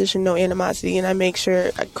competition, no animosity. And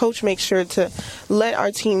Coach makes sure to let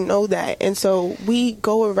our team know that. And so we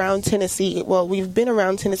go around Tennessee. Well, we've been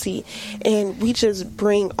around Tennessee, and we just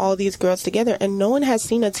bring all these girls together. And no one has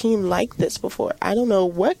seen a team like this before. I don't know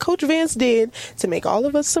what Coach Vance did to make all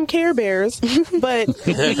of us some Care Bears, but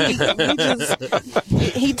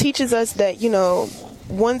he teaches us that,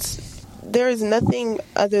 once there is nothing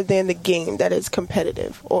other than the game that is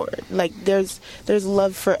competitive, or like there's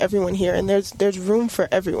love for everyone here, and there's room for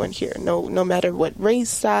everyone here, no matter what race,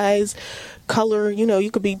 size, color.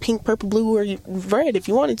 You could be pink, purple, blue, or red if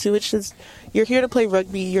you wanted to. It's just you're here to play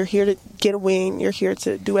rugby, you're here to get a win, you're here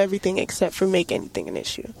to do everything except for make anything an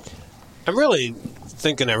issue. I'm really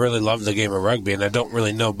thinking I really love the game of rugby, and I don't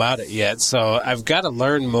really know about it yet. So I've got to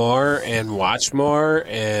learn more and watch more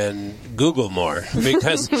and Google more,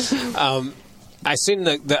 because I seen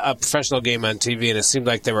a professional game on TV, and it seemed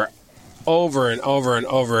like they were over and over and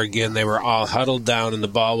over again. They were all huddled down, and the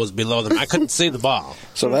ball was below them. I couldn't see the ball.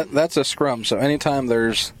 So that's a scrum. So anytime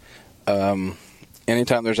there's any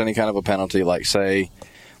kind of a penalty, like say,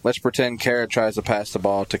 let's pretend Cara tries to pass the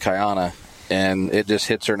ball to Kiyanah, and it just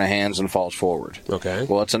hits her in the hands and falls forward. Okay.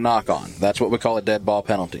 Well, it's a knock-on. That's what we call a dead ball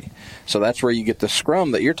penalty. So that's where you get the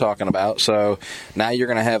scrum that you're talking about. So now you're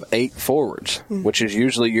going to have 8 forwards, which is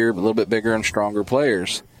usually your a little bit bigger and stronger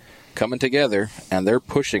players coming together, and they're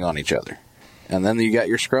pushing on each other. And then you got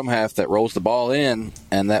your scrum half that rolls the ball in,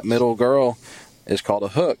 and that middle girl is called a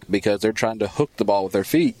hook because they're trying to hook the ball with their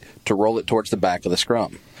feet to roll it towards the back of the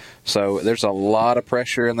scrum. So there's a lot of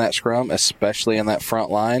pressure in that scrum, especially in that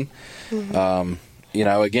front line.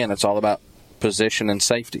 Again, it's all about position and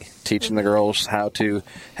safety, teaching the girls how to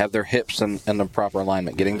have their hips in the proper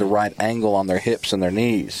alignment, getting the right angle on their hips and their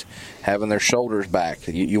knees, having their shoulders back.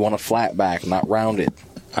 You want a flat back, not rounded.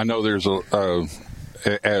 I know there's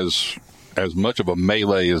as much of a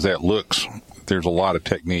melee as that looks, there's a lot of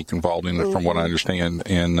technique involved in it, from what I understand.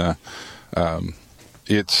 And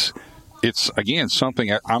it's again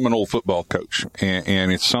something. I'm an old football coach,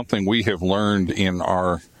 and it's something we have learned in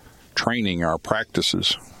our training, our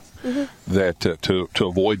practices, that to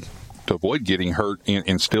avoid getting hurt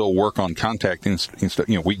and still work on contact.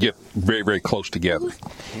 We get very, very close together.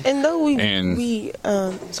 And though we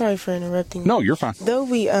sorry for interrupting. No, you're fine. Though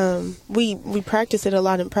we practice it a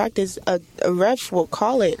lot in practice, a ref will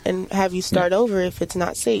call it and have you start over if it's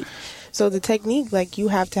not safe. So the technique, like, you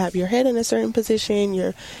have to have your head in a certain position,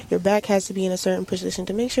 your back has to be in a certain position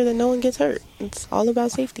to make sure that no one gets hurt. It's all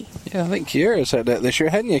about safety. Yeah, I think Kierra said that this year,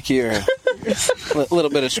 hadn't you, Kierra? A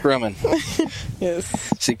little bit of scrumming. Yes.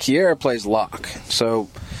 See, Kierra plays lock. So,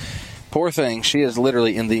 poor thing, she is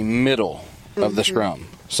literally in the middle of the scrum.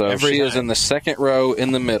 So she is in the second row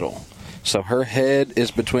in the middle. So her head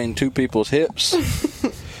is between two people's hips.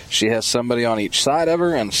 She has somebody on each side of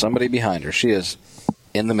her and somebody behind her. She is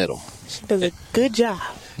in the middle. She does a good job.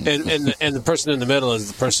 And the person in the middle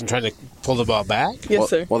is the person trying to pull the ball back? Yes,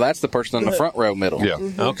 sir. Well, that's the person in the front row middle. Yeah.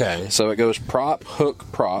 Okay. So it goes prop,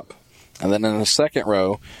 hook, prop. And then in the second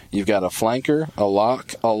row, you've got a flanker, a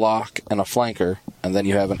lock, and a flanker. And then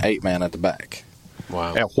you have an 8-man at the back.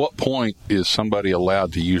 Wow. At what point is somebody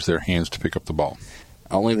allowed to use their hands to pick up the ball?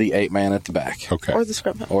 Only the 8-man at the back. Okay. Or the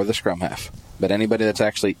scrum half. Or the scrum half. But anybody that's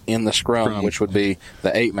actually in the scrum, which would be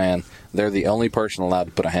the 8-man, they're the only person allowed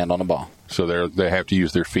to put a hand on the ball. So they have to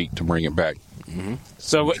use their feet to bring it back. Mm-hmm.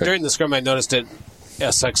 So during the scrum, I noticed that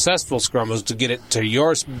a successful scrum was to get it to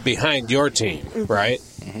yours behind your team, right?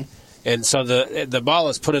 Mm-hmm. And so the ball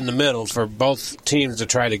is put in the middle for both teams to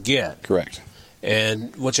try to get. Correct.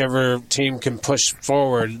 And whichever team can push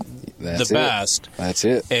forward the best. That's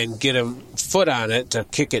it. And get a foot on it to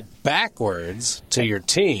kick it backwards to your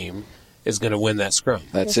team is going to win that scrum.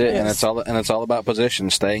 That's it. And it's all about position,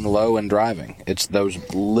 staying low and driving. It's those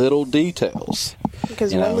little details.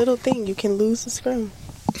 Because one little thing, you can lose the scrum.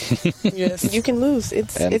 Yes. You can lose.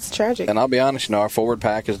 It's tragic. And I'll be honest, our forward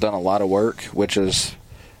pack has done a lot of work, which is,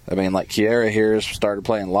 like Kierra here has started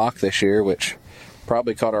playing lock this year, which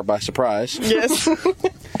probably caught her by surprise. Yes.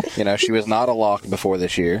 She was not a lock before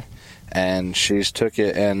this year, and she's took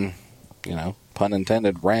it and, pun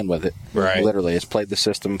intended, ran with it. Right. Literally, has played the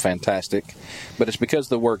system fantastic. But it's because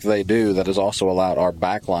of the work they do that has also allowed our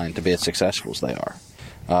back line to be as successful as they are.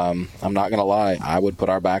 I'm not going to lie. I would put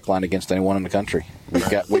our back line against anyone in the country.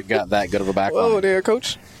 We've got that good of a back line. Whoa there,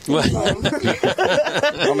 Coach. The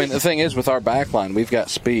thing is, with our back line, we've got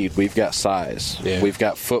speed, we've got size, we've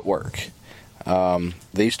got footwork.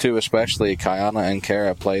 These two, especially Kiyanah and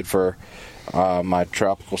Cara, played for my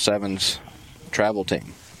Tropical Sevens travel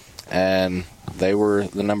team, and they were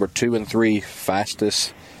the number 2 and 3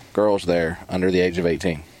 fastest girls there under the age of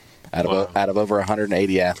 18 out of over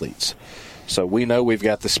 180 athletes. So we know we've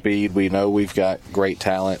got the speed, we know we've got great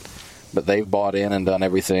talent, but they've bought in and done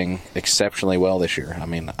everything exceptionally well this year.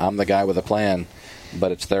 I'm the guy with a plan,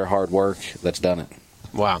 but it's their hard work that's done it.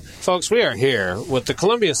 Wow. Folks, we are here with the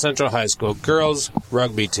Columbia Central High School girls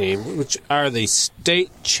rugby team, which are the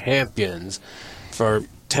state champions for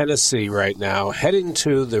Tennessee right now, heading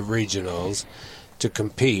to the regionals to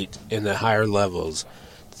compete in the higher levels.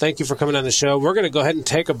 Thank you for coming on the show. We're going to go ahead and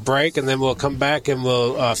take a break, and then we'll come back and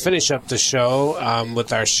we'll finish up the show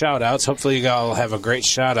with our shout-outs. Hopefully you all have a great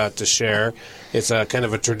shout-out to share. It's kind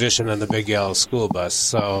of a tradition on the Big Yellow School Bus.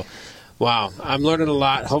 So, wow, I'm learning a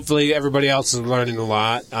lot. Hopefully everybody else is learning a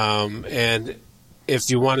lot. And if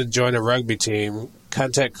you want to join a rugby team,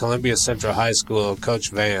 contact Columbia Central High School Coach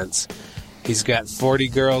Vance. He's got 40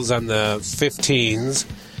 girls on the 15s,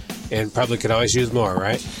 and probably could always use more,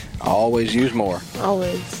 right? Always use more.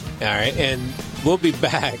 Always. All right, and we'll be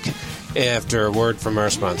back after a word from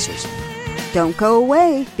our sponsors. Don't go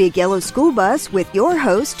away. Big Yellow School Bus with your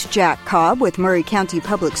host, Jack Cobb with Murray County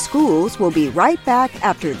Public Schools will be right back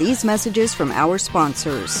after these messages from our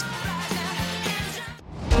sponsors.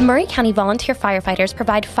 Murray County volunteer firefighters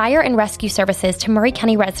provide fire and rescue services to Murray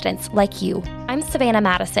County residents like you. I'm Savannah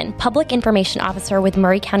Madison, Public Information Officer with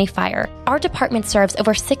Murray County Fire. Our department serves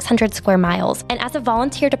over 600 square miles, and as a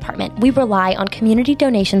volunteer department, we rely on community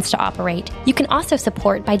donations to operate. You can also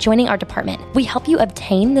support by joining our department. We help you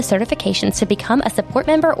obtain the certifications to become a support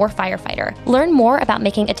member or firefighter. Learn more about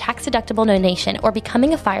making a tax-deductible donation or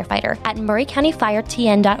becoming a firefighter at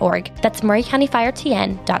murraycountyfiretn.org. That's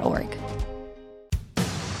murraycountyfiretn.org.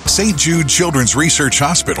 St. Jude Children's Research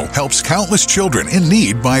Hospital helps countless children in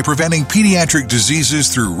need by preventing pediatric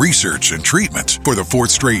diseases through research and treatment. For the 4th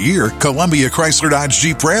straight year, Columbia Chrysler Dodge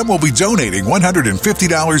Jeep Ram will be donating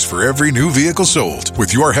 $150 for every new vehicle sold.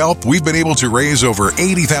 With your help, we've been able to raise over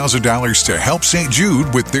 $80,000 to help St.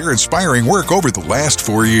 Jude with their inspiring work over the last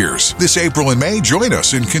 4 years. This April and May, join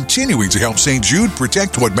us in continuing to help St. Jude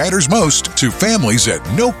protect what matters most to families at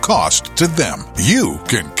no cost to them. You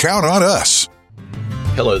can count on us.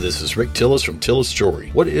 Hello, this is Rick Tillis from Tillis Jewelry.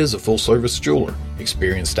 What is a full-service jeweler?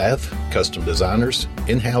 Experienced staff, custom designers,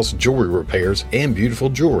 in-house jewelry repairs, and beautiful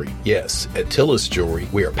jewelry. Yes, at Tillis Jewelry,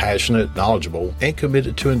 we are passionate, knowledgeable, and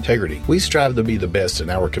committed to integrity. We strive to be the best in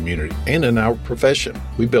our community and in our profession.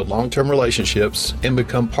 We build long-term relationships and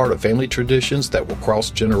become part of family traditions that will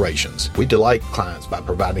cross generations. We delight clients by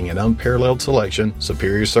providing an unparalleled selection,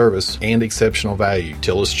 superior service, and exceptional value.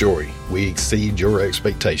 Tillis Jewelry, we exceed your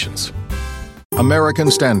expectations. American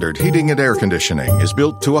Standard Heating and Air Conditioning is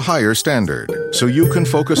built to a higher standard, so you can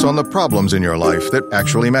focus on the problems in your life that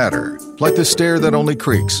actually matter, like the stair that only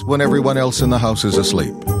creaks when everyone else in the house is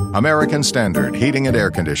asleep. American Standard Heating and Air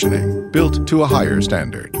Conditioning, built to a higher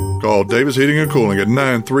standard. Call Davis Heating and Cooling at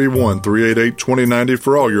 931-388-2090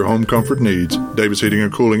 for all your home comfort needs. Davis Heating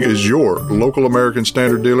and Cooling is your local American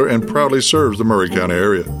Standard dealer and proudly serves the Maury County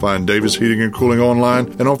area. Find Davis Heating and Cooling online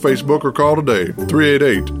and on Facebook or call today,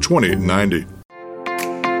 388-2090.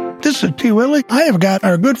 This is T. Willie. I have got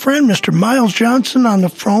our good friend, Mr. Miles Johnson, on the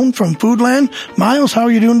phone from Foodland. Miles, how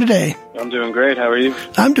are you doing today? I'm doing great. How are you?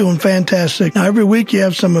 I'm doing fantastic. Now, every week you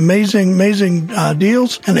have some amazing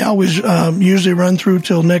deals, and they always usually run through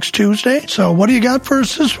till next Tuesday. So what do you got for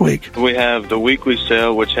us this week? We have the weekly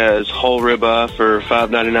sale, which has whole ribeye for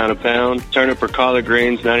 $5.99 a pound, turnip or collard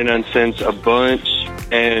greens, 99 cents a bunch,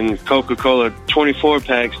 and Coca-Cola 24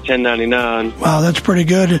 packs, $10.99. Wow, that's pretty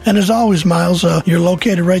good. And as always, Miles, you're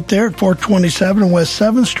located right there at 427 West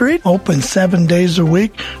 7th Street, open 7 days a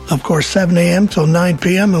week, of course, 7 a.m. till 9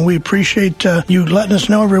 p.m., and we appreciate you letting us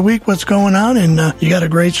know every week what's going on, and you got a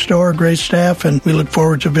great store, great staff, and we look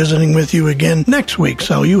forward to visiting with you again next week.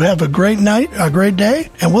 So you have a great night, a great day,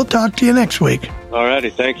 and we'll talk to you next week. All righty,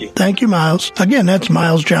 thank you. Thank you, Miles. Again, that's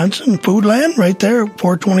Miles Johnson, Foodland, right there,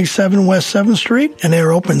 427 West 7th Street, and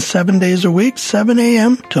they're open 7 days a week, 7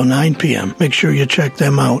 a.m. till 9 p.m. Make sure you check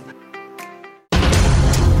them out.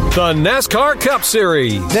 The NASCAR Cup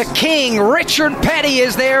Series. The King, Richard Petty,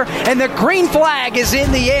 is there, and the green flag is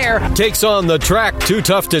in the air. Takes on the track Too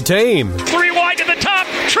Tough to Tame. 3 wide to the top.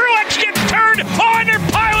 Truex gets turned. Oh, and they're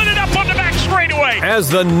piling it up on the back straightaway. As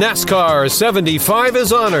the NASCAR 75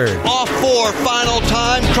 is honored. Off 4, final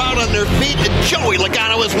time, crowd on their feet, and Joey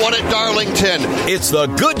Logano has won at Darlington. It's the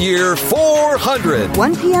Goodyear 400.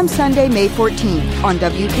 1 p.m. Sunday, May 14th on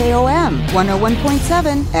WKOM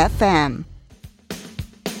 101.7 FM.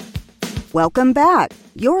 Welcome back.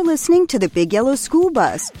 You're listening to the Big Yellow School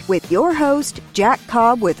Bus with your host, Jack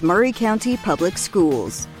Cobb with Maury County Public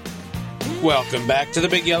Schools. Welcome back to the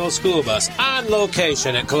Big Yellow School Bus on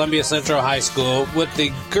location at Columbia Central High School with the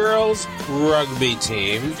girls rugby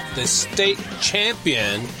team, the state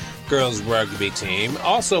champion girls rugby team.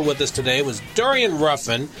 Also with us today was Dorian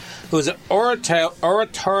Ruffin, who is an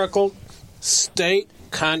oratorical state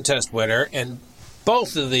contest winner, and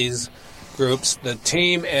both of these groups, the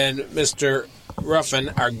team and Mr. Ruffin,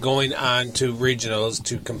 are going on to regionals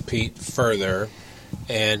to compete further.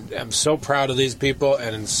 And I'm so proud of these people,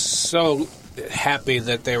 and I'm so happy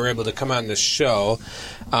that they were able to come on the show.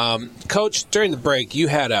 Coach, during the break, you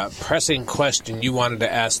had a pressing question you wanted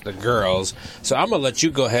to ask the girls, so I'm going to let you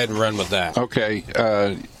go ahead and run with that. Okay.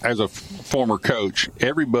 As a former coach,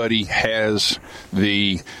 everybody has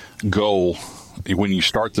the goal. When you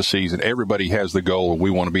start the season, everybody has the goal of we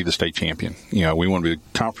want to be the state champion. You know, we want to be the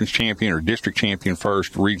conference champion or district champion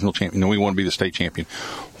first, regional champion, and we want to be the state champion.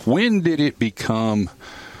 When did it become,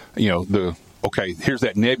 okay, here's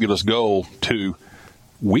that nebulous goal to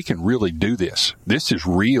we can really do this. This is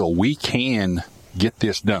real. We can get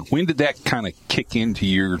this done. When did that kind of kick into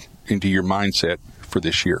your mindset for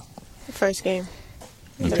this year? The first game.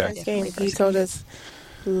 Okay. The first game. He told us,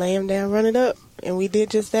 lay him down, run it up. And we did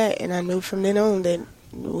just that, and I knew from then on that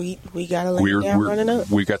we got to lay down running up.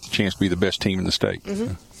 We got the chance to be the best team in the state.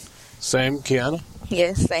 Mm-hmm. Same, Kiyanah?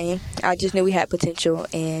 Yes, same. I just knew we had potential,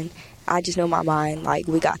 and I just know in my mind, like,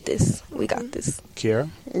 we got this. We got this. Kierra?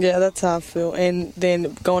 Yeah, that's how I feel. And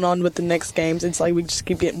then going on with the next games, it's like we just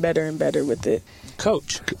keep getting better and better with it.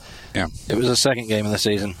 Coach? Yeah. It was the second game of the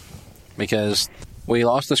season because we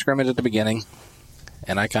lost the scrimmage at the beginning,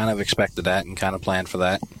 and I kind of expected that and kind of planned for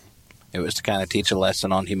that. It was to kind of teach a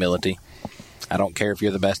lesson on humility. I don't care if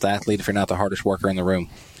you're the best athlete if you're not the hardest worker in the room.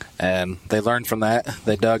 And they learned from that.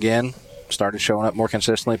 They dug in, started showing up more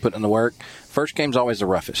consistently, putting in the work. First game's always the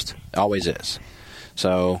roughest. Always is.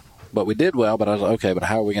 So, but we did well, but I was like, okay, but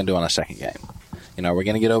how are we going to do on a second game? We're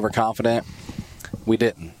going to get overconfident. We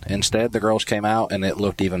didn't. Instead, the girls came out, and it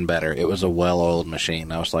looked even better. It was a well-oiled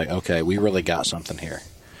machine. I was like, okay, we really got something here.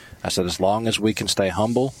 I said, as long as we can stay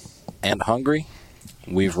humble and hungry,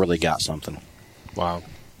 we've really got something. Wow.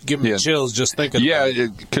 Give me chills just thinking about it. Yeah,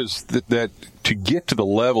 because that to get to the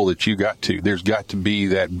level that you got to, there's got to be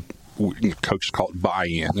that coaches call it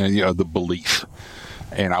buy-in, and, the belief.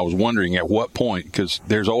 And I was wondering at what point, because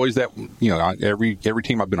there's always that, every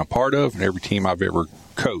team I've been a part of and every team I've ever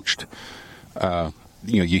coached,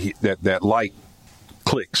 that light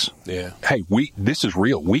clicks. Yeah. Hey, this is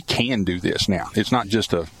real. We can do this now. It's not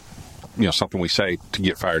just something we say to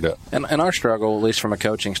get fired up. And our struggle, at least from a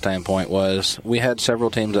coaching standpoint, was we had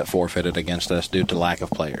several teams that forfeited against us due to lack of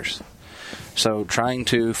players. So trying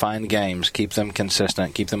to find games, keep them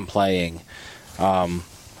consistent, keep them playing,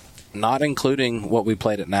 not including what we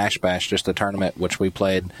played at Nash Bash, just a tournament which we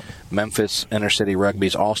played Memphis Intercity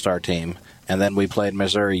Rugby's All-Star team, and then we played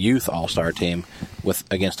Missouri Youth All-Star team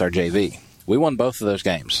against our JV. We won both of those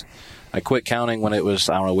games. I quit counting when it was,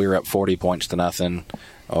 we were up 40 points to nothing,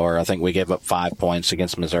 or I think we gave up 5 points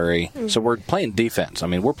against Missouri. Mm-hmm. So we're playing defense.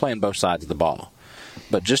 We're playing both sides of the ball.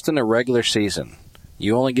 But just in a regular season,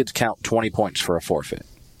 you only get to count 20 points for a forfeit.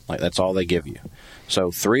 That's all they give you.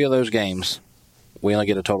 So 3 of those games, we only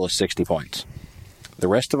get a total of 60 points. The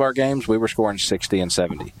rest of our games, we were scoring 60 and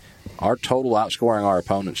 70. Our total outscoring our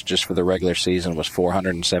opponents just for the regular season was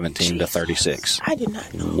 417 to 36. I did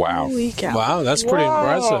not know. Wow. Wow, that's pretty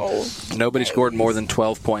impressive. Nobody scored more than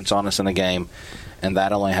 12 points on us in a game, and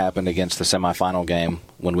that only happened against the semifinal game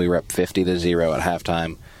when we were up 50-0 at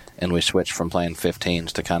halftime, and we switched from playing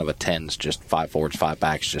 15s to kind of a 10s, just 5 forwards, 5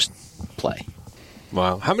 backs, just play.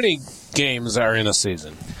 Wow. How many games are in a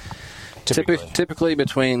season? Typically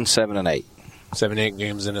between 7 and 8. 7-8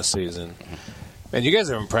 games in a season. And you guys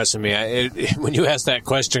are impressing me. When you asked that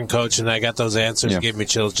question, Coach, and I got those answers, it gave me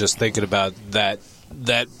chills just thinking about that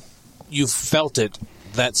you felt it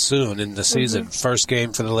that soon in the season. Mm-hmm. First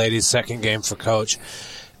game for the ladies, second game for Coach.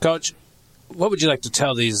 Coach, what would you like to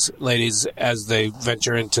tell these ladies as they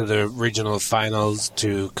venture into the regional finals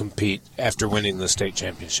to compete after winning the state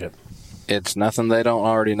championship? It's nothing they don't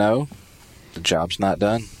already know. The job's not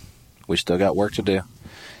done. We still got work to do.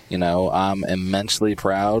 I'm immensely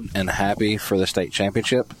proud and happy for the state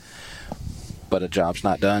championship, but a job's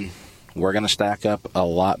not done. We're going to stack up a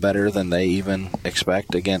lot better than they even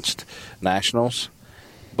expect against nationals,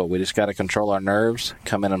 but we just got to control our nerves,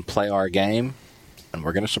 come in and play our game, and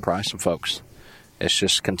we're going to surprise some folks. It's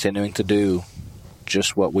just continuing to do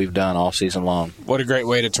just what we've done all season long. What a great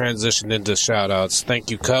way to transition into shout-outs.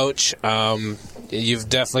 Thank you, Coach. You've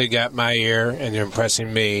definitely got my ear, and you're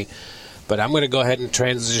impressing me. But I'm going to go ahead and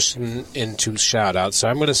transition into shout-outs. So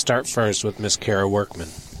I'm going to start first with Miss Kierra Workman.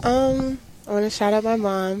 I want to shout out my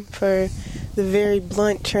mom for the very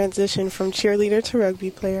blunt transition from cheerleader to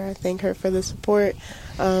rugby player. I thank her for the support.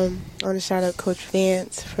 I want to shout out Coach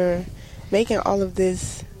Vance for making all of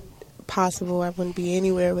this possible. I wouldn't be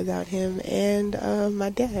anywhere without him. And my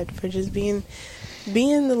dad for just being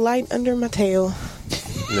the light under my tail.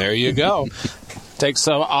 There you go. Takes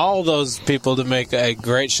all those people to make a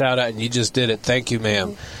great shout-out, and you just did it. Thank you,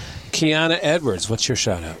 ma'am. Kiyanah Edwards, what's your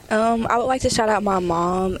shout-out? I would like to shout out my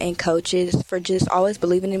mom and coaches for just always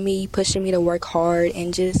believing in me, pushing me to work hard,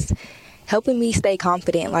 and just helping me stay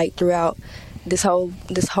confident throughout this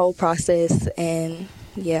whole process. And,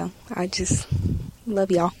 yeah, I just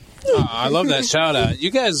love y'all. I love that shout-out.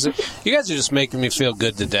 You guys are just making me feel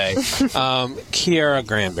good today. Kierra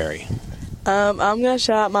Grandberry. I'm going to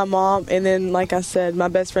shout out my mom and then, like I said, my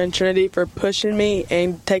best friend Trinity for pushing me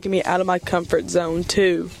and taking me out of my comfort zone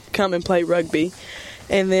to come and play rugby.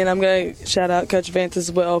 And then I'm going to shout out Coach Vance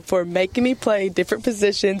as well for making me play different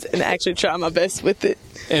positions and actually try my best with it.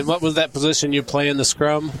 And what was that position you play in the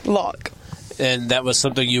scrum? Lock. And that was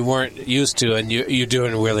something you weren't used to, and you're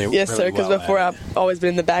doing really well. Yes, sir, because before I've always been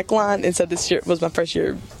in the back line, and so this year was my first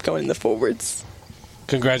year going in the forwards.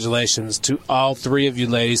 Congratulations to all three of you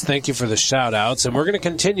ladies. Thank you for the shout-outs. And we're going to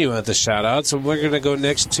continue with the shout-outs, and we're going to go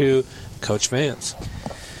next to Coach Vance.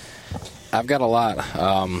 I've got a lot.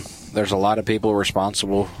 There's a lot of people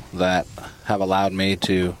responsible that have allowed me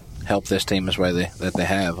to help this team this way that they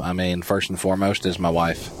have. First and foremost is my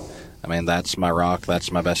wife. That's my rock.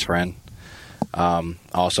 That's my best friend.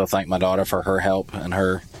 Also thank my daughter for her help and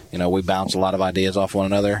her, we bounce a lot of ideas off one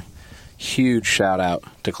another. Huge shout-out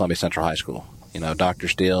to Columbia Central High School. Dr.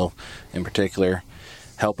 Steele in particular,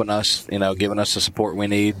 helping us, giving us the support we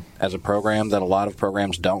need as a program that a lot of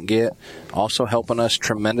programs don't get. Also helping us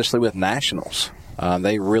tremendously with nationals.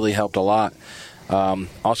 They really helped a lot.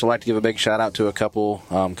 Also like to give a big shout out to a couple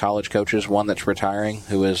college coaches, one that's retiring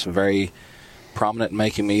who is very prominent in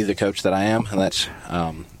making me the coach that I am, and that's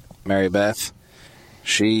Mary Beth.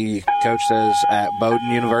 She coached us at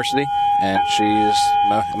Bowdoin University, and she's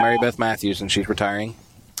Mary Beth Matthews, and she's retiring.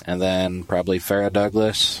 And then probably Farrah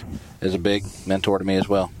Douglas is a big mentor to me as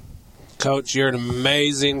well. Coach, you're an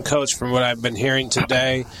amazing coach from what I've been hearing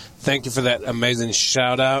today. Thank you for that amazing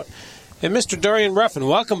shout-out. And Mr. Dorian Ruffin,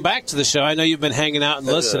 welcome back to the show. I know you've been hanging out and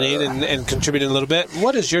listening and contributing a little bit.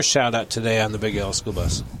 What is your shout-out today on the Big Yellow School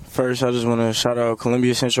Bus? First, I just want to shout out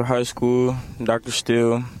Columbia Central High School, Dr.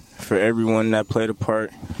 Steele, for everyone that played a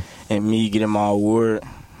part in me getting my award.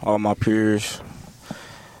 All my peers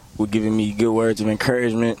were giving me good words of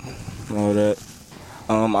encouragement and all that.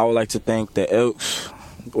 I would like to thank the Elks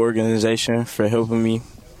organization for helping me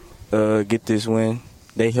get this win.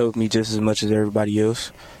 They helped me just as much as everybody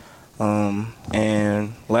else.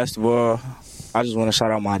 And last of all, I just want to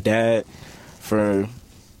shout out my dad for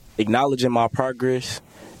acknowledging my progress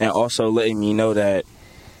and also letting me know that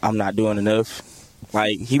I'm not doing enough.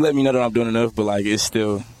 Like, he let me know that I'm doing enough, but, like, it's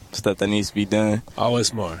still stuff that needs to be done.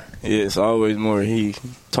 Always more. Yeah, it's always more. He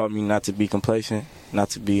taught me not to be complacent,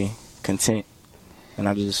 not to be content, and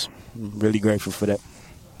I'm just really grateful for that.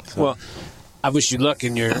 So. Well, I wish you luck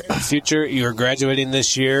in your future. You're graduating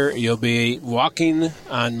this year. You'll be walking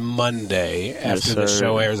on Monday after the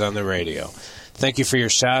show airs on the radio. Thank you for your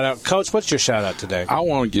shout-out. Coach, what's your shout-out today? I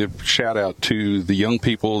want to give a shout-out to the young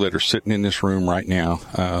people that are sitting in this room right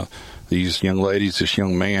now, these young ladies, this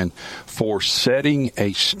young man, for setting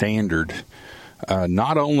a standard,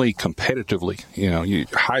 not only competitively,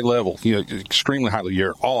 high level, extremely high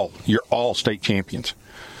level. You're all state champions.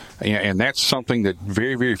 And that's something that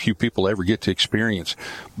very, very few people ever get to experience.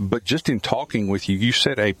 But just in talking with you, you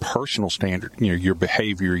set a personal standard, your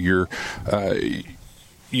behavior, your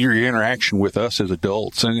interaction with us as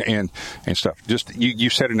adults and stuff. Just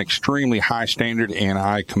you set an extremely high standard, and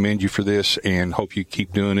I commend you for this and hope you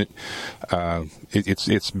keep doing it.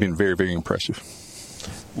 It's been very, very impressive.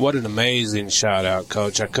 What an amazing shout-out,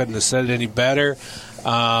 Coach. I couldn't have said it any better.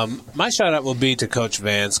 My shout-out will be to Coach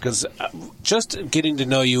Vance, because just getting to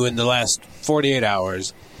know you in the last 48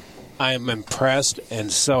 hours, I am impressed and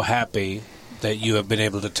so happy that you have been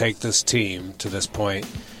able to take this team to this point.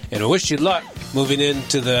 And I wish you luck moving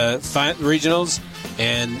into the regionals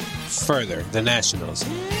and further, the nationals.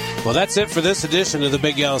 Well, that's it for this edition of the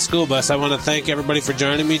Big Yellow School Bus. I want to thank everybody for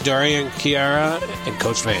joining me, Dorian, Kierra, and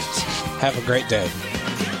Coach Vance. Have a great day.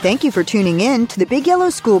 Thank you for tuning in to the Big Yellow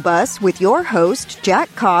School Bus with your host, Jack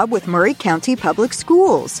Cobb with Maury County Public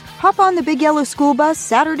Schools. Hop on the Big Yellow School Bus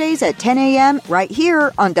Saturdays at 10 a.m. right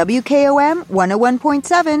here on WKOM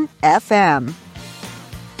 101.7 FM.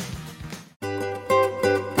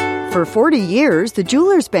 For 40 years, the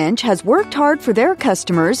Jeweler's Bench has worked hard for their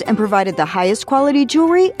customers and provided the highest quality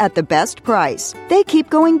jewelry at the best price. They keep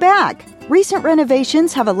going back. Recent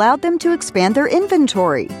renovations have allowed them to expand their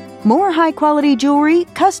inventory. More high-quality jewelry,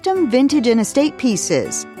 custom vintage and estate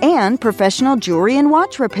pieces, and professional jewelry and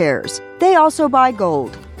watch repairs. They also buy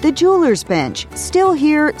gold. The Jeweler's Bench, still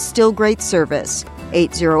here, still great service.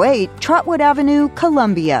 808 Trotwood Avenue,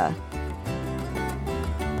 Columbia.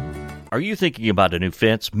 Are you thinking about a new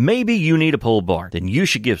fence? Maybe you need a pole barn. Then you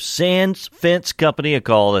should give Sands Fence Company a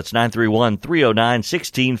call. That's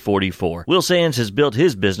 931-309-1644. Will Sands has built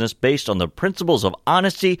his business based on the principles of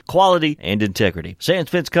honesty, quality, and integrity.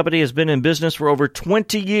 Sands Fence Company has been in business for over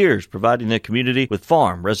 20 years, providing the community with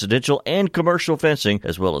farm, residential, and commercial fencing,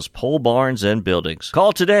 as well as pole barns and buildings.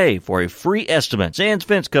 Call today for a free estimate. Sands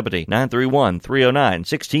Fence Company,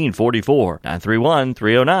 931-309-1644.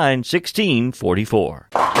 931-309-1644.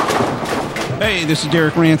 Hey, this is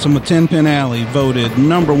Derek Ransom with 10 Pin Alley, voted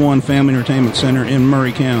 #1 family entertainment center in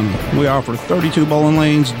Maury County. We offer 32 bowling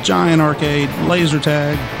lanes, giant arcade, laser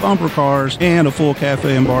tag, bumper cars, and a full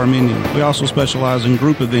cafe and bar menu. We also specialize in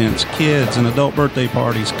group events, kids and adult birthday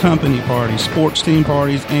parties, company parties, sports team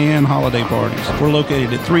parties, and holiday parties. We're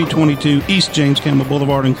located at 322 East James Campbell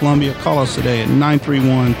Boulevard in Columbia. Call us today at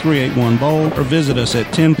 931-381-BOWL or visit us at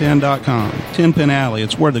 10pin.com. 10 Pin Alley,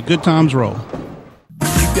 it's where the good times roll.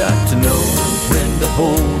 You got to know when to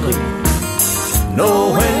hold 'em,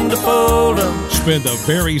 know when to fold 'em. Spend a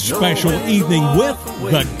very special evening with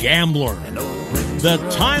The Gambler. The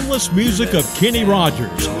timeless music of Kenny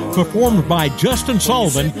Rogers, performed by Justin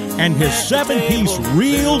Sullivan and his 7-piece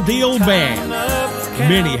Real Deal Band.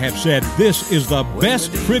 Many have said this is the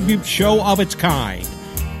best tribute show of its kind.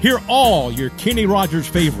 Hear all your Kenny Rogers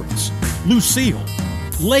favorites. Lucille,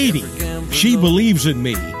 Lady, She Believes in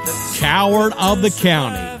Me, Coward of the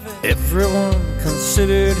County. Everyone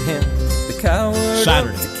considered him the coward.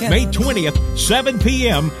 Saturday, May 20th, 7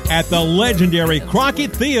 p.m. at the legendary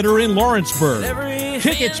Crockett Theater in Lawrenceburg.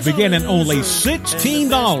 Tickets begin at only $16.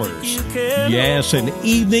 Yes, an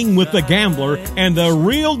evening with The Gambler and the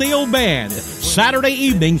Real Deal Band. Saturday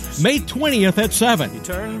evening, May 20th at 7.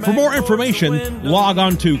 For more information, log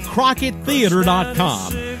on to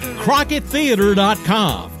CrockettTheater.com.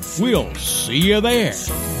 CrockettTheater.com. We'll see you there.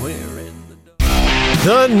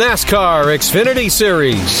 The NASCAR Xfinity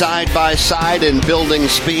Series. Side by side in building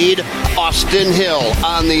speed, Austin Hill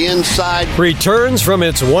on the inside. Returns from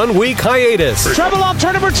its 1 week hiatus. Trouble off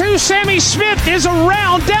turn number 2. Sammy Smith is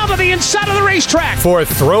around down to the inside of the racetrack. For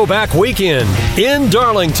Throwback Weekend in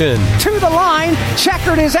Darlington. To the line,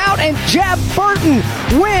 Checkered is out, and Jeb Burton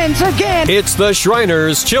wins again. It's the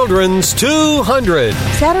Shriners Children's 200.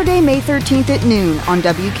 Saturday, May 13th at noon on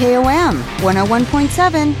WKOM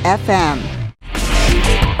 101.7 FM.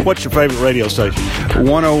 What's your favorite radio station?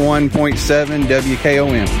 101.7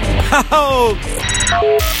 WKOM.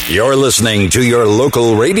 You're listening to your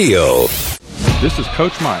local radio. This is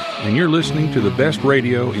Coach Mike, and you're listening to the best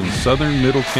radio in Southern Middle Tennessee.